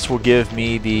 This will give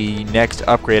me the next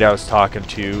upgrade I was talking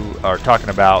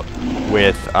about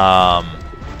with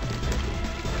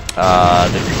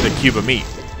the cube of meat,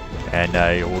 and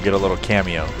we'll get a little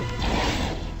cameo.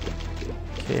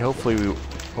 Okay, hopefully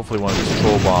one of these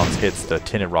troll bombs hits the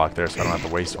tinted rock there, so I don't have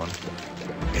to waste one.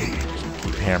 Just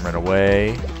keep hammering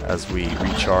away as we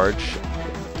recharge.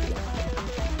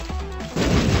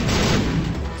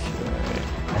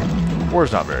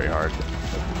 War's not very hard.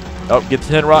 Oh, get the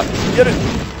tin rock. Get it!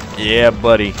 Yeah,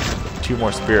 buddy. 2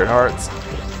 more spirit hearts.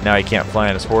 Now he can't fly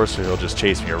on his horse, so he'll just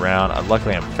chase me around.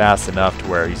 Luckily, I'm fast enough to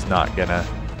where he's not gonna...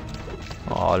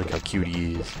 Oh, look how cute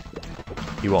he is.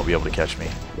 He won't be able to catch me,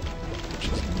 which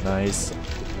is nice.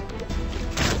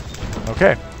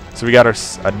 Okay, so we got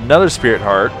another spirit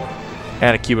heart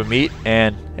and a cube of meat,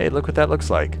 and hey, look what that looks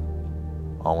like.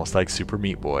 Almost like Super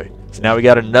Meat Boy. So now we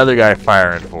got another guy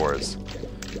firing for us.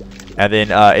 And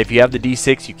then if you have the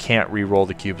D6, you can't re-roll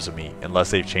the cubes of meat unless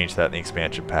they've changed that in the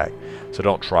expansion pack. So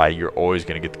don't try. You're always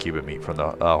going to get the cube of meat from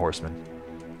the horseman.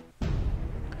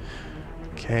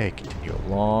 Okay, continue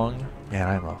along. Man,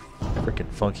 I'm a freaking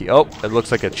funky... Oh, it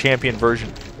looks like a champion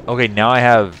version. Okay, now I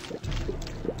have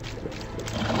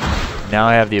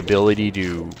the ability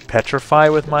to petrify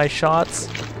with my shots.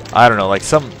 I don't know, like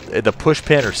the push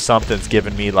pin or something's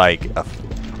giving me like a...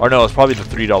 Or no, it's probably the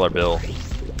 $3 bill.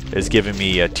 Is giving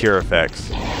me tear effects.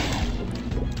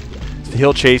 So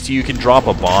he'll chase you. You can drop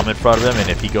a bomb in front of him, and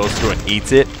if he goes through and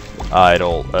eats it,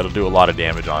 it'll do a lot of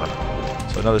damage on him.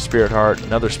 So another spirit heart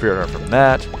from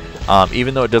that.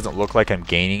 Even though it doesn't look like I'm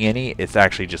gaining any, it's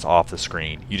actually just off the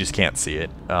screen. You just can't see it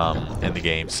in the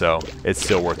game, so it's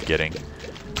still worth getting.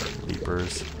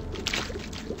 Leapers.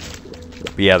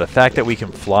 But yeah, the fact that we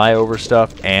can fly over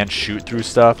stuff and shoot through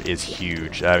stuff is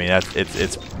huge. I mean,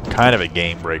 it's kind of a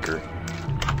game breaker.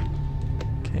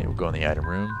 Okay, we'll go in the item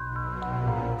room.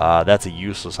 That's a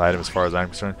useless item as far as I'm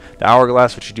concerned. The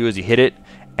hourglass, what you do is you hit it,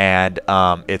 and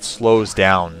it slows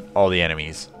down all the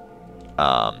enemies.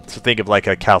 So think of like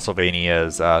a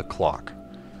Castlevania's clock.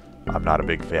 I'm not a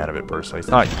big fan of it personally. It's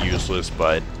not useless,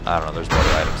 but I don't know, there's better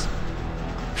items.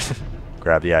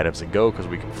 Grab the items and go, because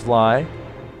we can fly.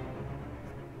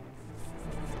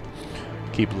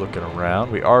 Keep looking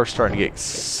around. We are starting to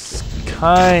get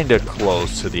kind of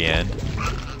close to the end.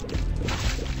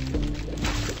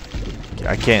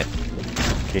 I can't...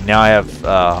 Okay, now I have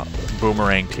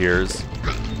boomerang tears.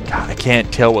 God, I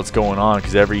can't tell what's going on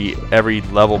because every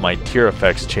level my tear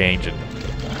effects change,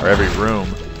 or every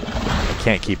room. I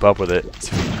can't keep up with it.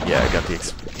 So, yeah, I got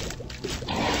the...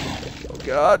 Oh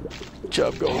God,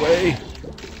 Chub, go away.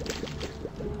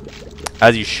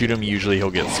 As you shoot him, usually he'll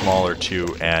get smaller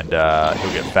too, and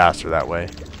he'll get faster that way.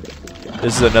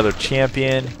 This is another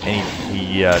champion, and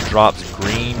he drops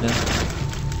green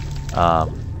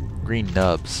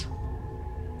nubs.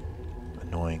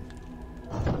 Annoying.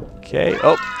 Okay.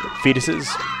 Oh, fetuses.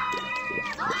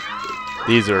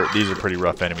 These are pretty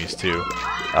rough enemies too.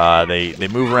 They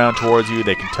move around towards you.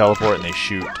 They can teleport and they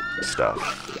shoot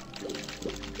stuff.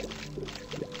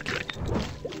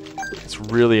 It's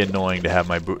really annoying to have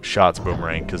my shots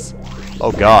boomerang because,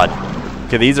 oh God.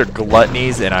 Okay, these are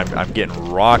gluttonies and I'm getting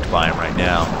rocked by them right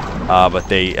now. But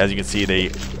they, as you can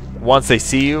see, once they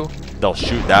see you, they'll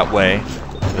shoot that way.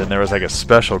 Then there was like a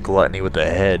special gluttony with the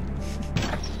head.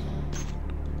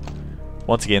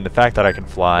 Once again, the fact that I can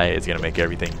fly is going to make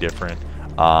everything different.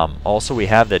 Also, we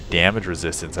have the damage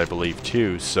resistance, I believe,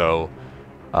 too. So,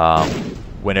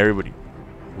 when everybody...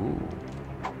 Ooh.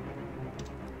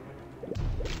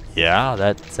 Yeah,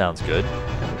 that sounds good.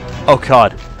 Oh,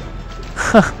 God.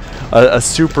 a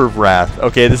super wrath.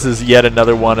 Okay, this is yet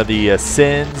another one of the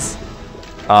sins.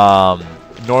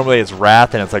 Normally it's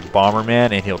Wrath and it's like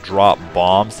Bomberman and he'll drop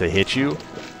bombs to hit you.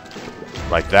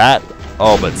 Like that.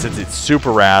 Oh, but since it's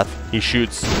Super Wrath, he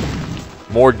shoots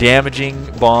more damaging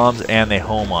bombs and they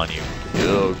home on you.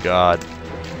 Oh, God.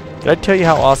 Did I tell you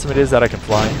how awesome it is that I can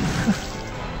fly?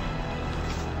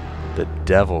 The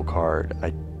Devil card.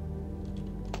 I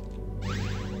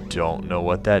don't know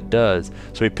what that does.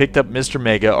 So we picked up Mr.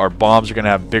 Mega. Our bombs are going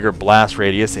to have bigger blast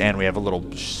radius and we have a little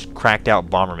cracked out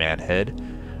Bomberman head.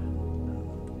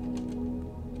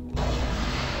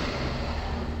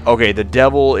 Okay, the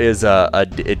devil is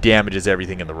it damages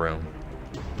everything in the room.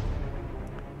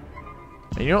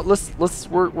 And you know what?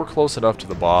 We're close enough to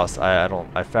the boss.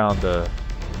 I found the...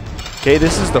 Okay,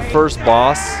 this is the first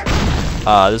boss.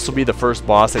 This will be the first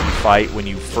boss that you fight when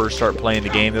you first start playing the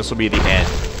game. This will be the end.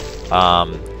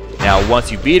 Now,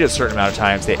 once you beat a certain amount of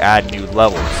times, they add new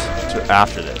levels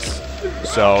after this.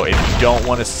 So if you don't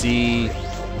want to see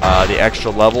the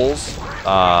extra levels,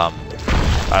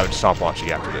 I would stop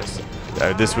watching after this.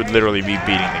 This would literally be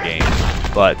beating the game.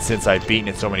 But since I've beaten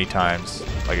it so many times,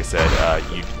 like I said,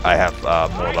 I have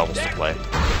more levels to play.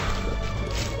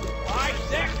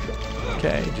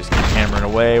 Okay, just keep hammering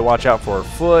away. Watch out for her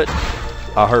foot.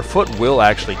 Her foot will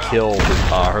actually kill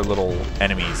her little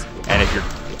enemies. And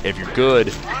if you're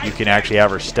good, you can actually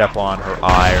have her step on her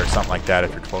eye or something like that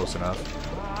if you're close enough.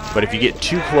 But if you get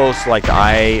too close, like the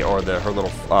eye or her little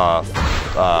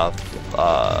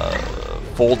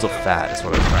folds of fat is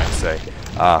what I was trying to say,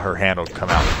 her hand will come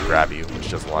out and grab you, which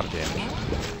does a lot of damage.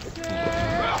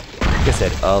 I think I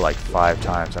said like 5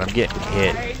 times, and I'm getting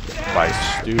hit by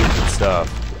stupid stuff.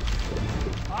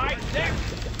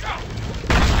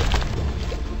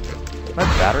 Is my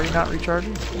battery not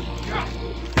recharging?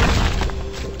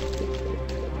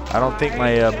 I don't think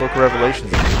my Book of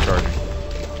Revelations is recharging.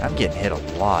 I'm getting hit a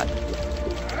lot.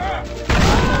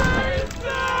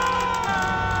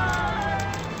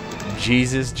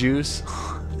 Jesus juice.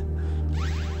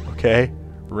 Okay.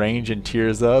 Range and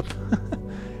tears up.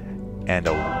 And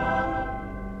a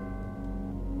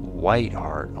white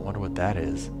heart. I wonder what that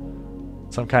is.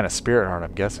 Some kind of spirit heart,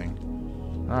 I'm guessing.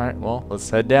 Alright, well, let's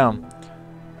head down.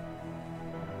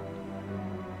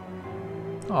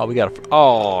 Oh, we got a...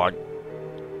 Oh!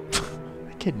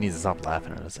 That kid needs to stop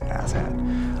laughing at his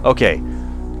asshat. Okay.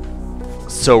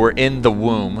 So we're in the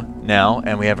womb now,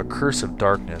 and we have a Curse of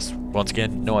Darkness. Once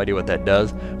again, no idea what that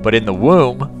does. But in the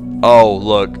womb... Oh,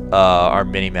 look. Our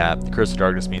mini-map. The Curse of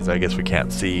Darkness means I guess we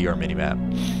can't see our mini-map.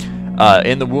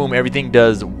 In the womb, everything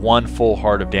does 1 full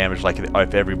heart of damage, like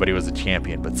if everybody was a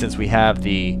champion. But since we have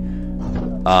the...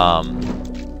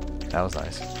 that was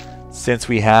nice. Since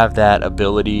we have that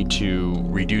ability to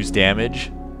reduce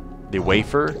damage, the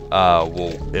wafer,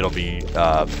 it'll be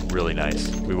really nice.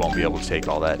 We won't be able to take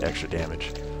all that extra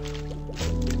damage.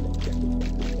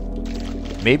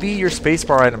 Maybe your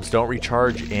spacebar items don't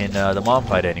recharge in the mom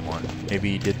fight anymore. Maybe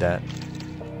you did that.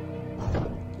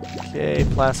 Okay,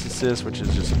 Plasticist, which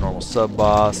is just a normal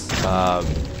sub-boss.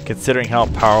 Considering how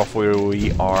powerful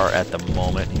we are at the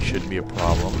moment, he shouldn't be a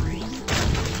problem.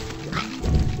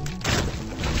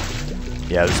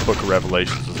 Yeah, this Book of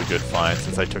Revelations was a good find.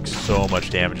 Since I took so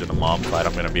much damage in the mom fight,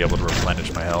 I'm going to be able to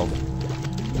replenish my health.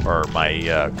 Or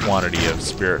my quantity of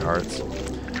spirit hearts.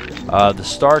 The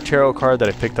Star Tarot card that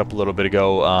I picked up a little bit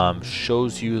ago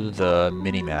shows you the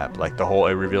mini-map. Like the whole,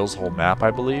 it reveals the whole map,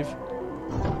 I believe.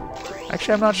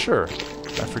 Actually, I'm not sure.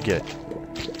 I forget.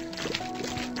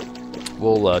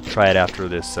 We'll try it after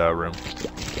this room.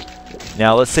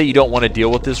 Now, let's say you don't want to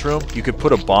deal with this room. You could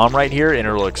put a bomb right here, and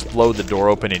it'll explode the door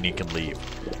open, and you can leave.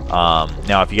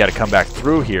 Now, if you got to come back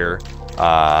through here,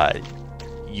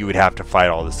 you would have to fight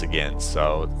all this again.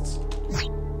 So,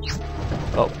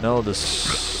 oh no, the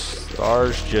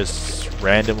stars just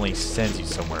randomly sends you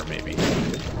somewhere. Maybe.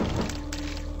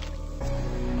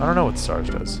 I don't know what the stars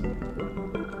does.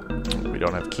 We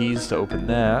don't have keys to open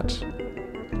that.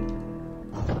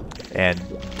 And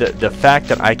the fact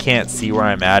that I can't see where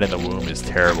I'm at in the womb is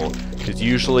terrible. Because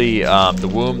usually the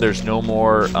womb, there's no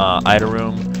more item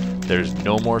room. There's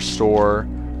no more store.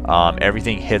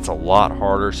 Everything hits a lot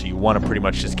harder. So you want to pretty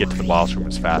much just get to the boss room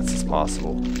as fast as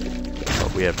possible.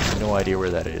 But we have no idea where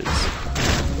that is.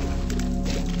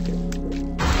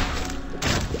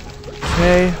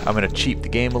 Okay, I'm going to cheat the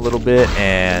game a little bit.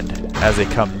 And as they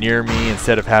come near me,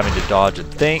 instead of having to dodge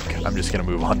and think, I'm just going to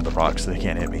move on to the rock so they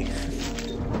can't hit me.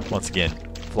 Once again,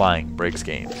 flying breaks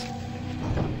games.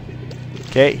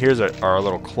 Okay, here's our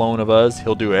little clone of us.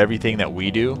 He'll do everything that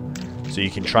we do. So you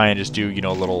can try and just do, you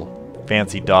know, little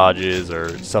fancy dodges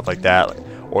or stuff like that.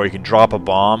 Or you can drop a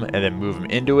bomb and then move him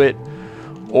into it.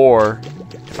 Or,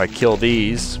 if I kill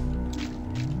these...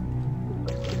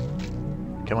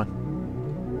 Come on.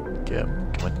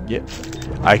 Come on. Yep.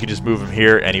 I could just move him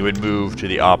here and he would move to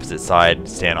the opposite side,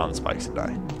 stand on the spikes and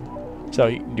die. So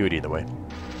you can do it either way.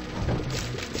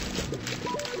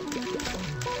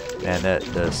 And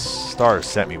the stars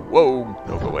sent me. Whoa!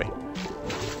 No, go away.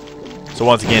 So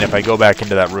once again, if I go back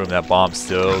into that room, that bomb's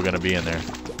still gonna be in there.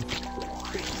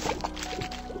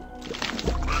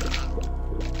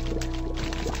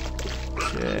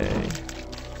 Okay.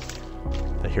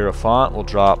 The Hierophant will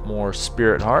drop more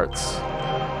spirit hearts.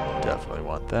 Definitely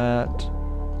want that.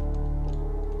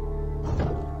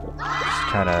 Just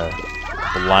kind of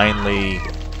blindly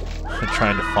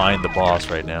trying to find the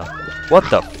boss right now. What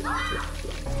the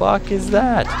fuck is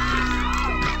that?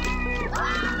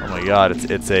 Oh my god,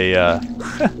 it's a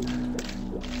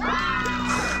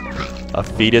a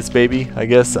fetus baby, I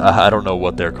guess. I don't know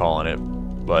what they're calling it,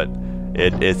 but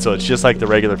so it's just like the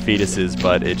regular fetuses,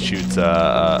 but it shoots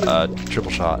a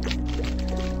triple shot,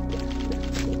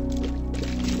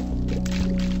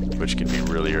 which can be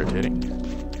really irritating.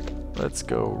 Let's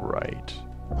go right.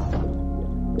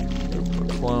 Oop, a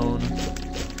clone.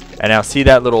 And now see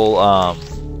that little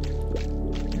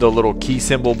the little key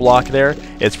symbol block there?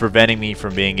 It's preventing me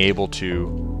from being able to,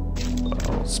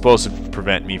 well, it's supposed to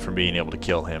prevent me from being able to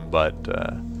kill him, but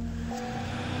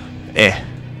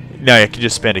now I can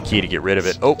just spend a key to get rid of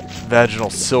it. Oh,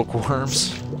 vaginal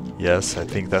silkworms. Yes, I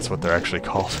think that's what they're actually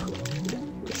called.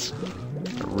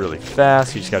 They're really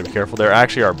fast, you just gotta be careful. There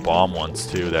actually are bomb ones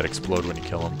too that explode when you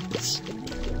kill them.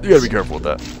 You gotta be careful with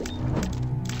that.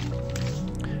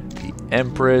 The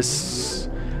Empress.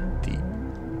 The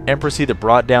Empress either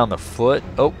brought down the foot.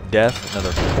 Oh, death.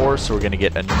 Another horse. So we're gonna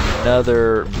get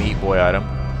another Meat Boy item.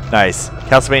 Nice.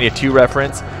 Castlevania 2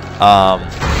 reference.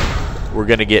 We're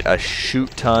gonna get a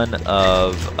shoot ton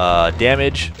of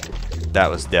damage. That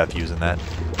was death using that.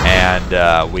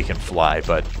 And we can fly,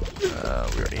 but we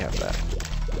already have that.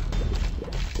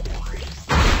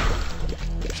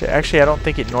 Actually, I don't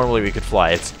think it normally we could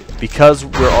fly. It's because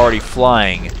we're already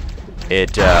flying,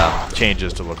 it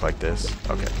changes to look like this.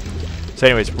 Okay. So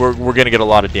anyways, we're going to get a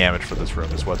lot of damage for this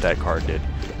room is what that card did.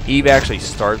 Eve actually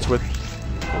starts with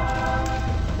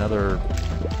another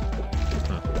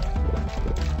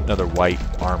white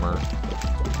armor.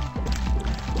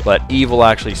 But Eve will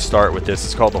actually start with this.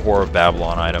 It's called the Whore of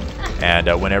Babylon item. And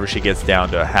whenever she gets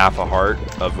down to half a heart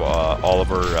of all of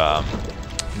her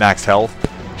max health,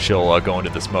 she'll go into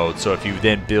this mode. So if you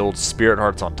then build spirit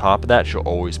hearts on top of that, she'll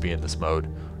always be in this mode.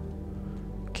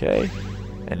 Okay.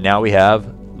 And now we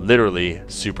have literally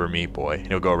Super Meat Boy.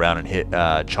 He'll go around and hit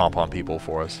chomp on people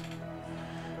for us.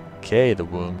 Okay, the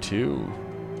womb too.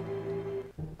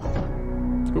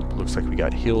 Oop, looks like we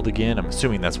got healed again. I'm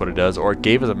assuming that's what it does. Or it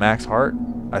gave us a max heart.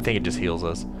 I think it just heals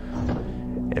us.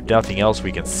 If nothing else,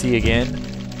 we can see again.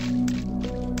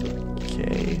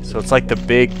 Okay, so it's like the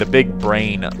big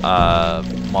brain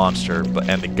monster,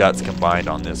 and the guts combined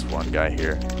on this one guy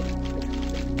here.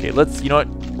 Okay, you know what?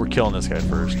 We're killing this guy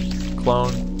first.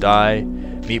 Clone, die.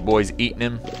 Meat Boy's eating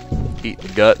him. Eat the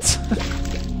guts.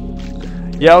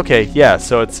 Yeah, okay, yeah,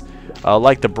 so it's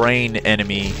like the brain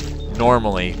enemy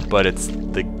normally, but it's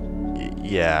the,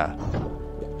 yeah.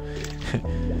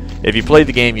 If you played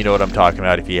the game, you know what I'm talking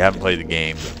about. If you haven't played the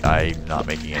game, I'm not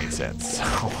making any sense. So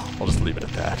I'll just leave it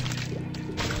at that.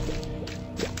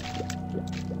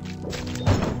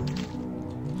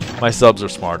 My subs are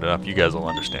smart enough. You guys will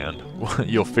understand.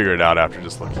 You'll figure it out after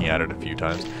just looking at it a few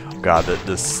times. God,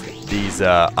 these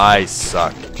eyes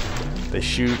suck. They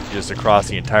shoot just across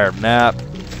the entire map,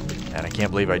 and I can't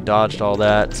believe I dodged all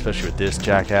that, especially with this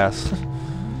jackass.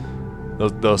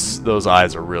 Those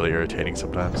eyes are really irritating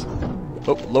sometimes.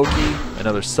 Oh, Loki,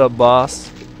 another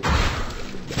sub-boss.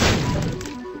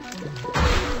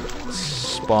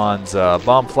 Spawns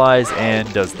bomb flies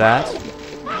and does that.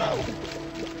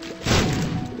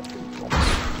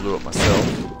 Almost blew up myself.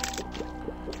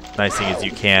 Nice thing is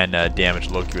you can damage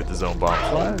Loki with his own bomb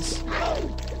flies.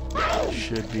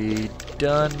 Should be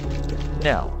done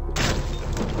now.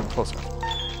 Close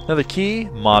enough. Another key,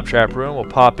 mob trap room. We'll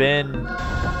pop in.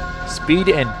 Speed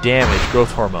and damage,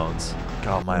 growth hormones.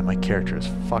 God, my character is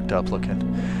fucked up looking.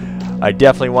 I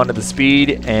definitely wanted the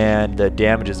speed, and the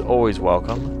damage is always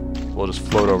welcome. We'll just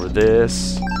float over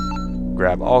this,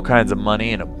 grab all kinds of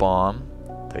money and a bomb.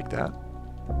 Take that.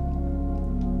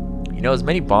 You know, as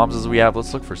many bombs as we have,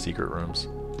 let's look for secret rooms.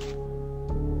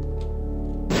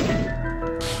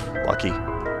 Lucky.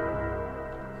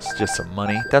 It's just some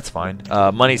money. That's fine.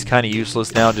 Money's kind of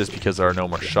useless now just because there are no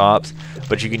more shops.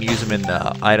 But you can use them in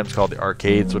the items called the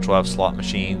arcades, which will have slot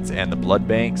machines and the blood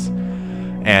banks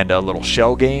and a little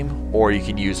shell game. Or you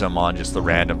can use them on just the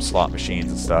random slot machines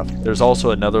and stuff. There's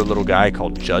also another little guy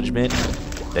called Judgment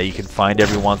that you can find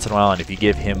every once in a while. And if you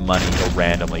give him money, he'll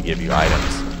randomly give you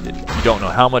items. You don't know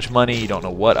how much money, you don't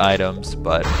know what items,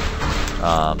 but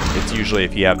it's usually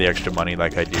if you have the extra money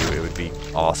like I do, it would be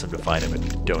awesome to find him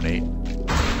and donate.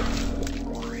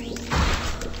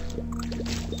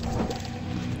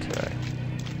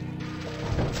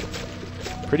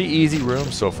 Pretty easy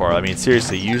room so far. I mean,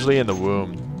 seriously, usually in the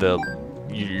womb,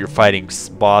 you're fighting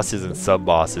bosses and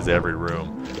sub-bosses every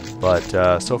room. But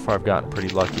so far I've gotten pretty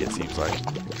lucky, it seems like.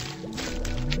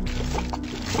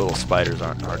 Little spiders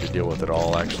aren't hard to deal with at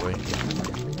all, actually.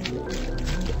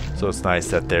 So it's nice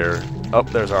that they're... Oh,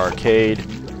 there's our arcade.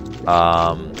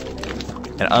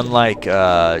 And unlike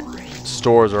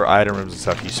stores or item rooms and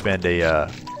stuff, you spend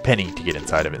a penny to get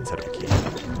inside of it instead of a key.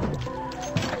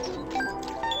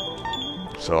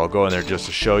 So I'll go in there just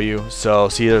to show you. So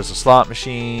see, there's a slot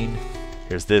machine.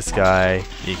 Here's this guy.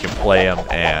 You can play him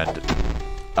and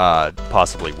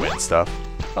possibly win stuff.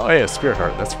 Oh yeah, Spirit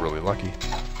Heart. That's really lucky.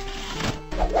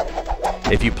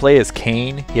 If you play as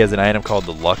Kane, he has an item called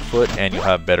the Luck Foot, and you'll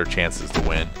have better chances to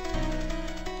win.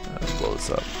 Let's blow this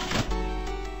up.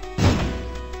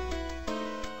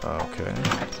 Okay.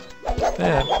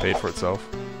 Yeah, paid for itself.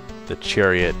 The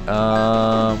Chariot.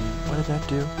 What did that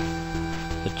do?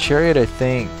 The Chariot, I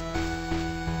think.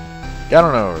 I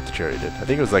don't know what the Chariot did. I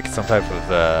think it was like some type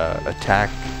of attack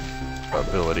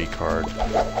ability card.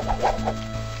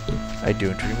 I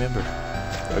don't remember.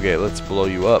 Okay, let's blow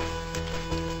you up.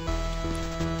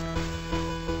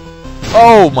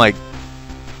 Oh my,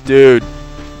 dude,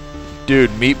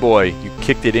 Meat Boy, you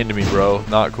kicked it into me, bro.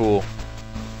 Not cool.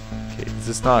 Okay, is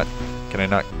this not? Can I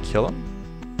not kill him?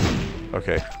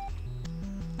 Okay.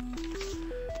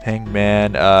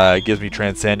 Hangman gives me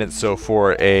Transcendence, so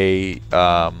for a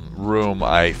room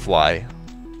I fly.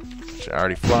 Which I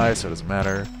already fly, so it doesn't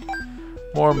matter.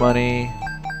 More money.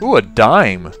 Ooh, a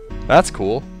dime. That's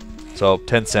cool. So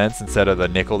 10 cents instead of the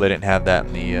nickel. They didn't have that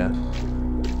in the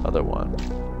other one.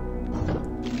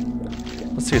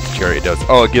 Let's see what the Chariot does.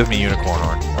 Oh, it gives me Unicorn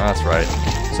Horn. Oh, that's right.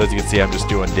 So as you can see, I'm just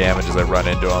doing damage as I run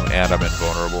into them, and I'm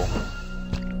invulnerable.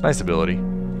 Nice ability.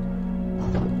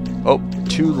 Oh,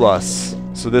 2 lusts.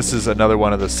 So this is another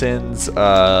one of the Sins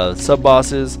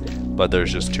sub-bosses, but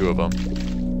there's just 2 of them.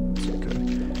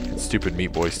 Okay. Stupid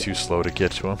Meat Boy's too slow to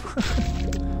get to him.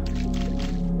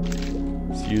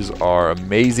 Let's use our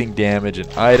amazing damage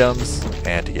and items,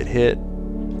 and to get hit.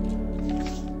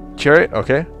 Chariot,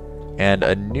 okay. And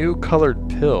a new colored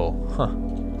pill. Huh.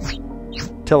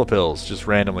 Telepills just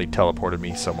randomly teleported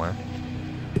me somewhere.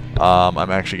 I'm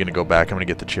actually going to go back. I'm going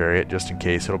to get the Chariot just in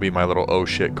case. It'll be my little oh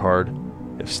shit card.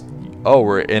 Oh,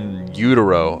 we're in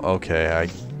utero. Okay,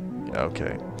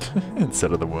 okay.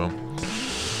 Instead of the womb.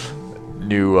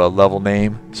 New level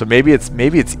name. So maybe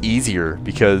it's easier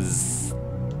because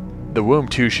the womb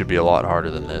 2 should be a lot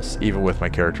harder than this, even with my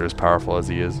character as powerful as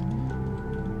he is.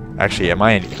 Actually, am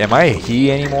I a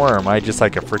he anymore, or am I just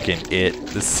like a freaking it?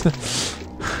 This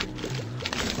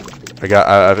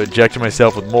I've injected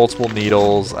myself with multiple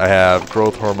needles. I have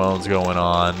growth hormones going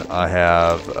on. I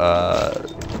have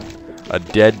a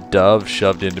dead dove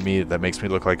shoved into me that makes me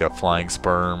look like a flying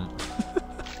sperm.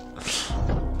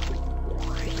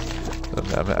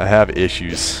 I have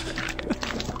issues.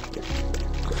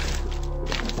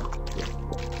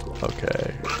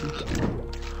 Okay.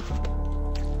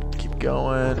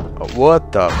 Going. Oh,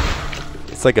 what the?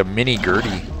 It's like a mini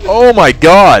Gertie. Oh my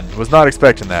god! Was not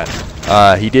expecting that.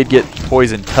 He did get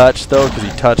poison touch though, because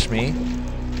he touched me.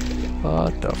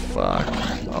 What the fuck?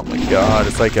 Oh my god!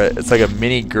 It's like a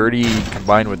mini Gertie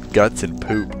combined with guts and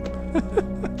poop.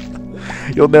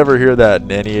 You'll never hear that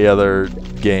in any other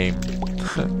game,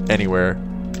 anywhere.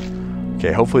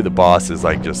 Okay, hopefully the boss is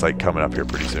like just like coming up here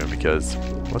pretty soon, because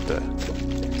what the?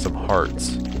 Some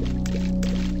hearts.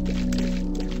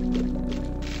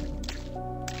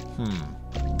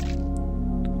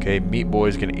 Okay, Meat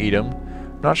Boy's gonna eat them.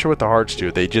 Not sure what the hearts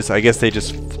do. I guess they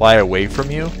just fly away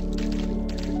from you.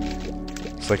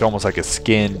 It's like almost like a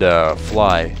skinned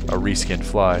fly, a reskinned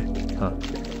fly. Huh.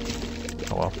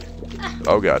 Oh well.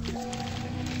 Oh god.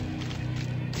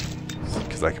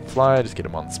 Because I can fly, just get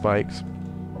them on the spikes.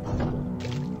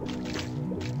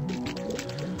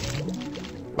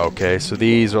 Okay, so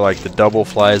these are like the double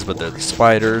flies, but they're the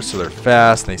spiders, so they're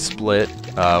fast and they split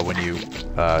when you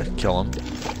kill them.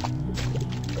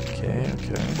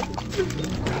 Okay.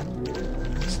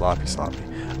 Sloppy.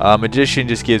 Magician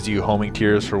just gives you homing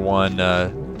tears for one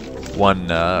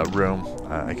room.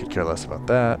 I could care less about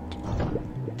that.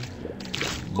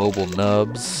 Mobile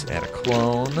nubs and a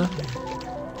clone.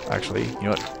 Actually, you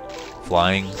know what?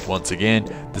 Flying once again.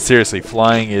 Seriously,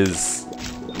 flying is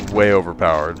way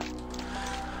overpowered.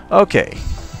 Okay,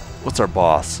 what's our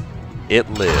boss? It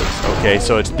lives. Okay,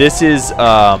 so this is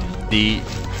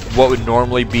what would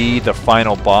normally be the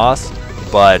final boss,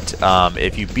 but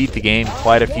if you beat the game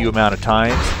quite a few amount of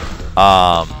times,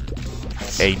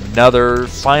 another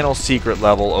final secret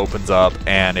level opens up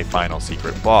and a final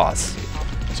secret boss.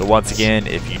 So once again,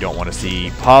 if you don't want to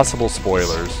see possible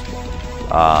spoilers,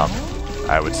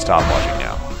 I would stop watching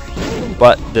now.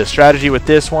 But the strategy with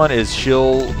this one is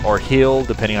shield or heal,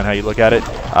 depending on how you look at it.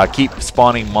 Keep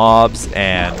spawning mobs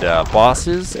and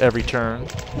bosses every turn.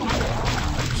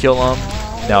 Kill them.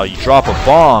 Now you drop a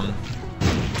bomb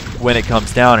when it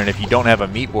comes down, and if you don't have a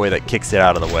Meat Boy that kicks it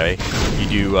out of the way, you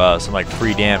do some like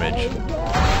free damage.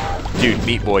 Dude,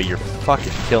 Meat Boy, you're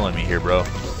fucking killing me here, bro.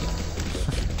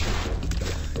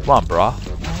 Come on, brah.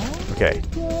 Okay.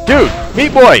 Dude,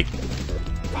 Meat Boy!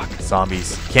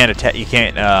 Zombies can't attack. You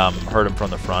can't hurt them from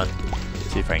the front.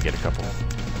 See if I can get a couple.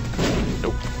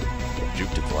 Nope.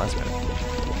 Juked at the last minute.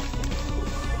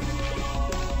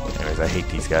 Anyways, I hate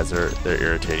these guys. They're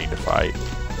irritating to fight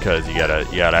because you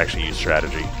gotta actually use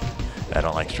strategy. I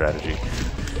don't like strategy.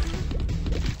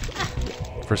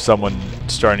 For someone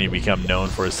starting to become known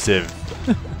for a Civ.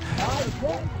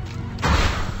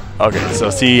 Okay, so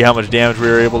see how much damage we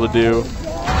were able to do.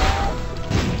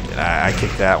 And I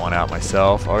kicked that one out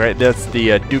myself. Alright, that's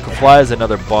the Duke of Flies,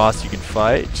 another boss you can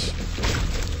fight.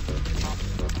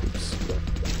 Oops.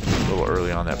 A little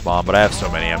early on that bomb, but I have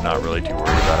so many I'm not really too worried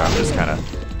about it. I'm just kind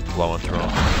of blowing through them.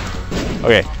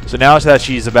 Okay, so now it's that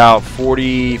she's about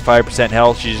 45%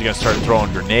 health. She's just going to start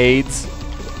throwing grenades.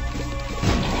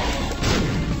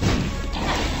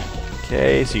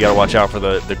 Okay, so you gotta watch out for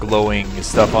the glowing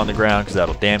stuff on the ground because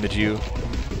that'll damage you.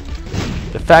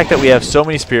 The fact that we have so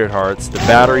many spirit hearts, the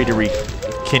battery to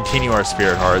continue our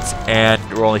spirit hearts, and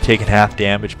we're only taking half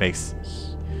damage makes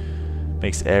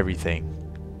everything.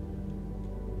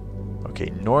 Okay,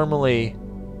 normally,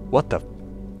 what the?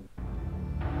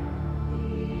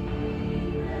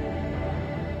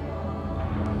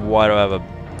 Why do I have a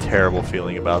terrible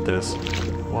feeling about this?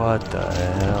 What the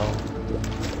hell?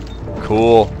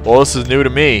 Cool. Well, this is new to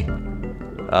me.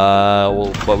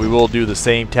 But we will do the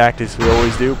same tactics we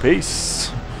always do.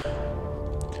 Peace.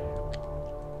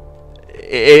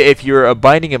 If you're a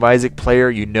Binding of Isaac player,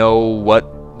 you know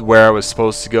where I was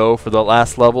supposed to go for the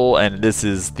last level, and this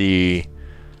is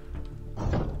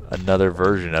another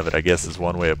version of it, I guess is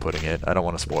one way of putting it. I don't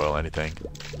want to spoil anything.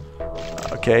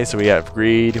 Okay, so we have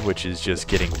Greed, which is just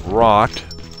getting rocked.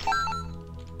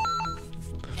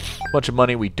 Bunch of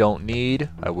money we don't need.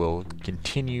 I will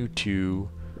continue to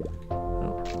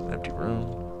empty room.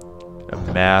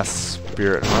 Amass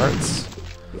spirit hearts.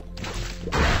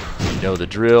 You know the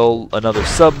drill. Another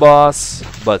sub boss,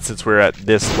 but since we're at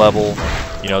this level,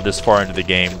 you know, this far into the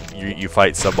game, you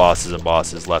fight sub bosses and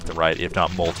bosses left and right, if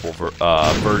not multiple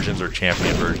versions or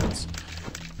champion versions.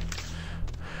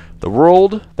 The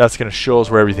world, that's going to show us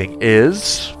where everything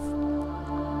is.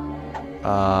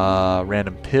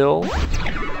 Random pill.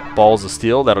 Balls of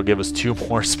Steel, that'll give us 2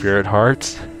 more spirit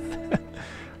hearts.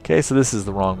 Okay, so this is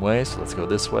the wrong way, so let's go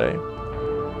this way.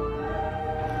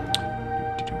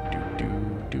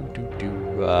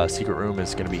 Secret room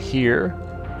is going to be here.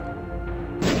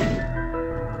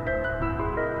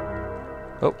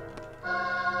 Oh,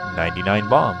 99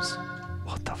 bombs.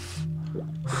 What the f...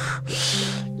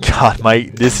 God,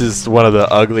 this is one of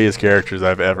the ugliest characters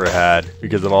I've ever had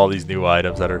because of all these new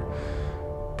items that are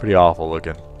pretty awful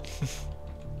looking.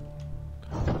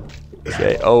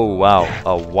 Okay, oh wow,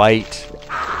 a white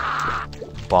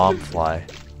bomb fly.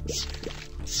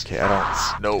 Okay, I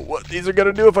don't know what these are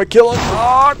gonna do if I kill them.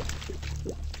 Oh!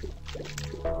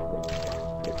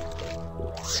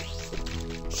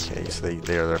 Okay, so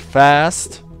they're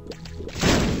fast.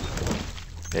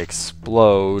 They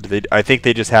explode. I think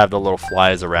they just have the little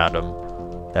flies around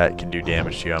them that can do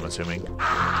damage to you, I'm assuming.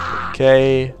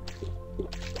 Okay,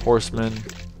 horseman.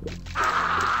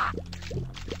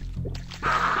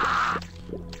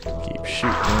 Keep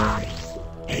shooting.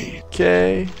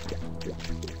 Okay.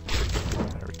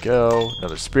 There we go.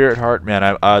 Another spirit heart.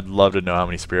 Man, I'd love to know how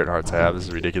many spirit hearts I have. This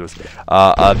is ridiculous.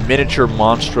 A miniature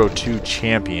Monstro 2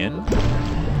 champion.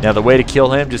 Now the way to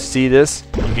kill him, just see this.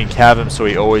 You can cav him so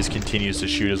he always continues to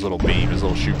shoot his little beam, his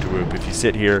little shoot to whoop. If you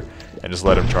sit here and just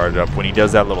let him charge up, when he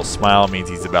does that little smile, it means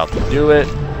he's about to do it.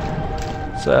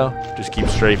 So just keep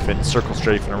strafing, circle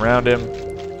strafing around him.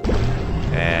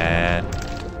 And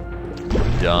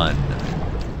done.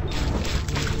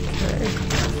 Okay.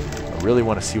 I really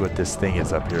want to see what this thing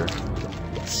is up here.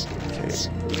 Okay.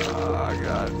 Oh,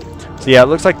 God. So yeah, it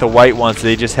looks like the white ones,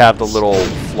 they just have the little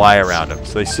fly around them.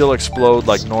 So they still explode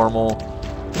like normal.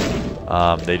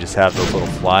 They just have those little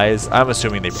flies. I'm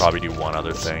assuming they probably do one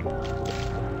other thing.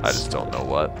 I just don't know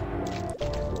what.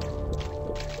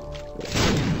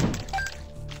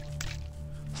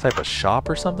 Type of shop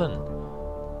or something?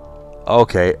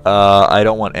 Okay, I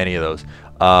don't want any of those.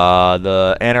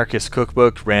 The Anarchist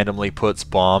Cookbook randomly puts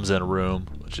bombs in a room,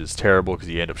 which is terrible because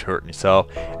you end up hurting yourself.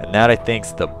 And that, I think,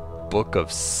 is the Book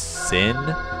of Sin?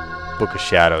 Book of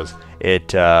Shadows. It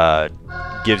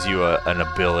gives you an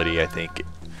ability, I think,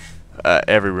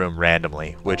 every room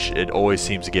randomly, which it always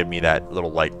seems to give me that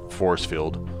little, like, force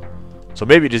field. So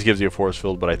maybe it just gives you a force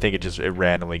field, but I think it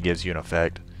randomly gives you an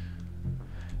effect.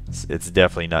 It's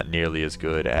definitely not nearly as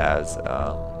good as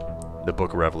the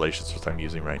Book of Revelations, which I'm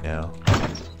using right now.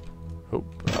 Oh,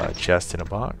 chest in a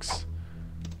box.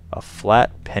 A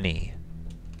flat penny.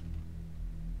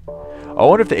 I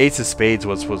wonder if the Ace of Spades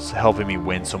was helping me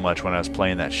win so much when I was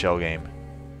playing that shell game.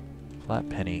 Flat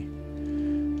penny.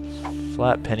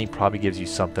 Flat penny probably gives you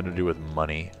something to do with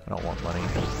money. I don't want money.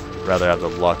 I'd rather have the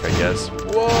luck, I guess.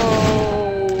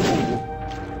 Whoa!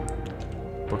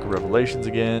 Book of Revelations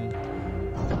again.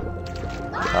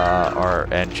 Our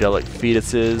angelic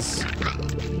fetuses.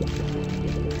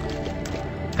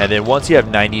 And then once you have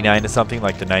 99 to something,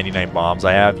 like the 99 bombs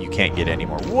I have, you can't get any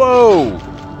more. Whoa!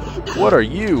 What are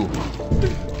you?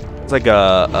 It's like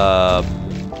a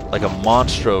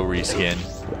Monstro reskin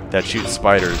that shoots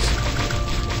spiders.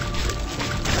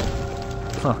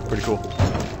 Huh, pretty cool.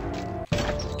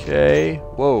 Okay.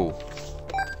 Whoa.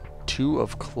 2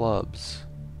 of clubs.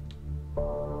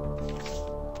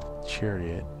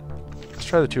 Chariot. Let's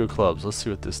try the 2 of clubs. Let's see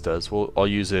what this does. I'll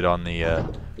use it on the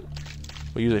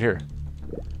we'll use it here.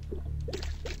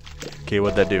 Okay,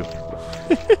 what'd that do?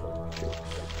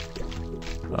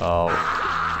 Oh.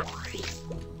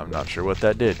 I'm not sure what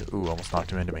that did. Ooh, almost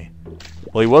knocked him into me.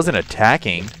 Well, he wasn't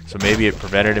attacking, so maybe it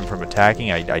prevented him from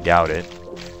attacking. I doubt it.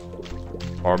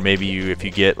 Or maybe if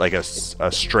you get like a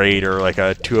straight or like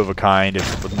a 2 of a kind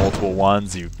with multiple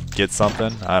ones, you get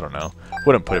something. I don't know.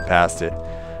 Wouldn't put it past it.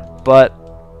 But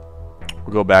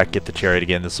we'll go back, get the chariot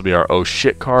again. This will be our oh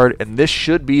shit card, and this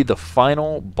should be the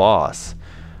final boss.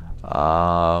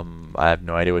 I have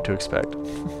no idea what to expect.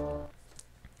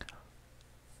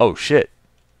 Oh shit.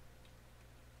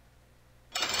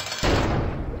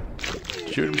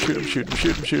 Shoot him, shoot him, shoot him,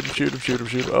 shoot him, shoot him, shoot him, shoot him,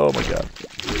 shoot him. Oh my god.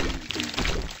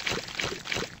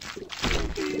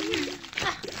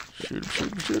 Shoot him,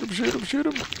 shoot him, shoot him, shoot him, shoot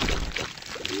him.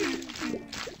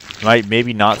 Am I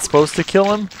maybe not supposed to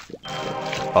kill him?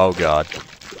 Oh god.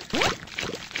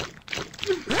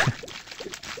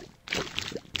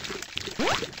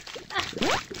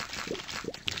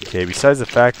 Okay, besides the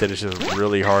fact that it's just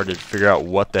really hard to figure out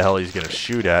what the hell he's gonna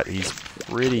shoot at, he's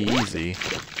pretty easy.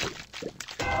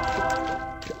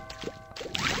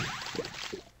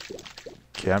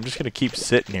 Okay, I'm just gonna keep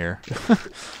sitting here.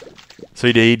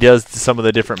 So he does some of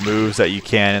the different moves that you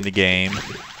can in the game.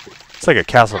 It's like a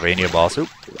Castlevania boss. Oop,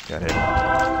 got hit.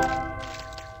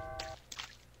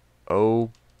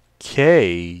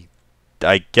 Okay,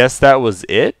 I guess that was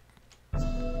it.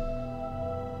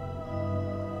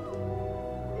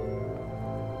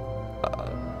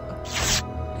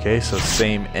 Okay, so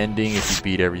same ending if you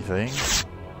beat everything.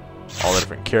 All the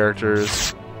different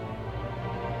characters.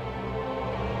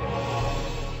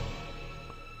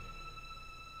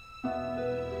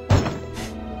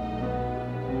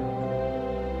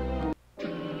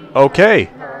 Okay.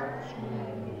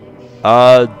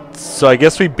 So I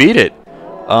guess we beat it.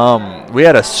 We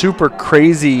had a super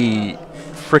crazy,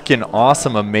 freaking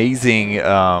awesome, amazing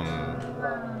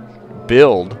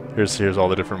build. Here's all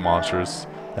the different monsters.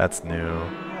 That's new.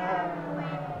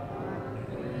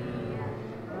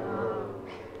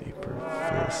 Deeper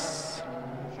fists.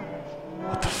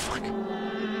 What the fuck?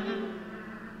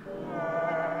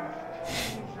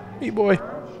 Hey boy.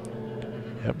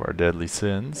 Yep, our deadly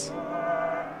sins.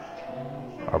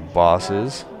 Our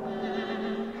bosses.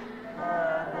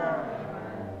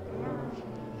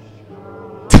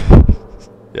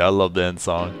 Yeah, I love the end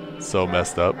song. So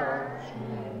messed up.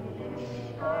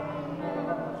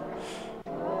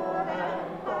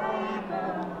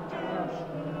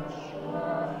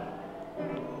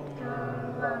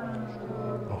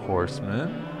 A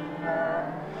horseman.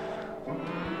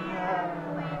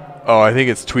 Oh, I think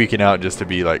it's tweaking out just to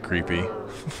be like creepy.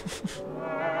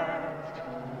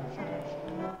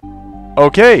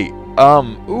 Okay,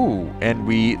 ooh, and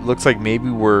looks like maybe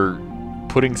we're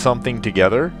putting something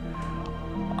together.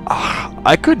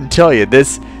 I couldn't tell you.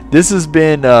 This has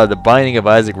been the Binding of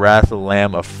Isaac Wrath of the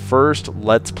Lamb, a first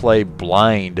Let's Play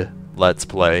blind Let's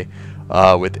Play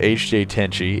with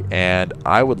HJTenchi, and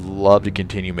I would love to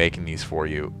continue making these for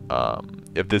you.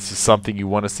 If this is something you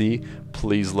want to see,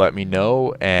 please let me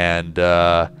know, and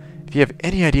if you have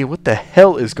any idea what the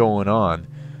hell is going on,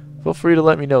 feel free to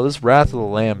let me know. This Wrath of the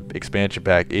Lamb expansion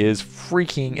pack is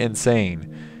freaking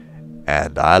insane,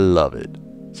 and I love it.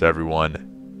 So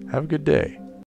everyone, have a good day.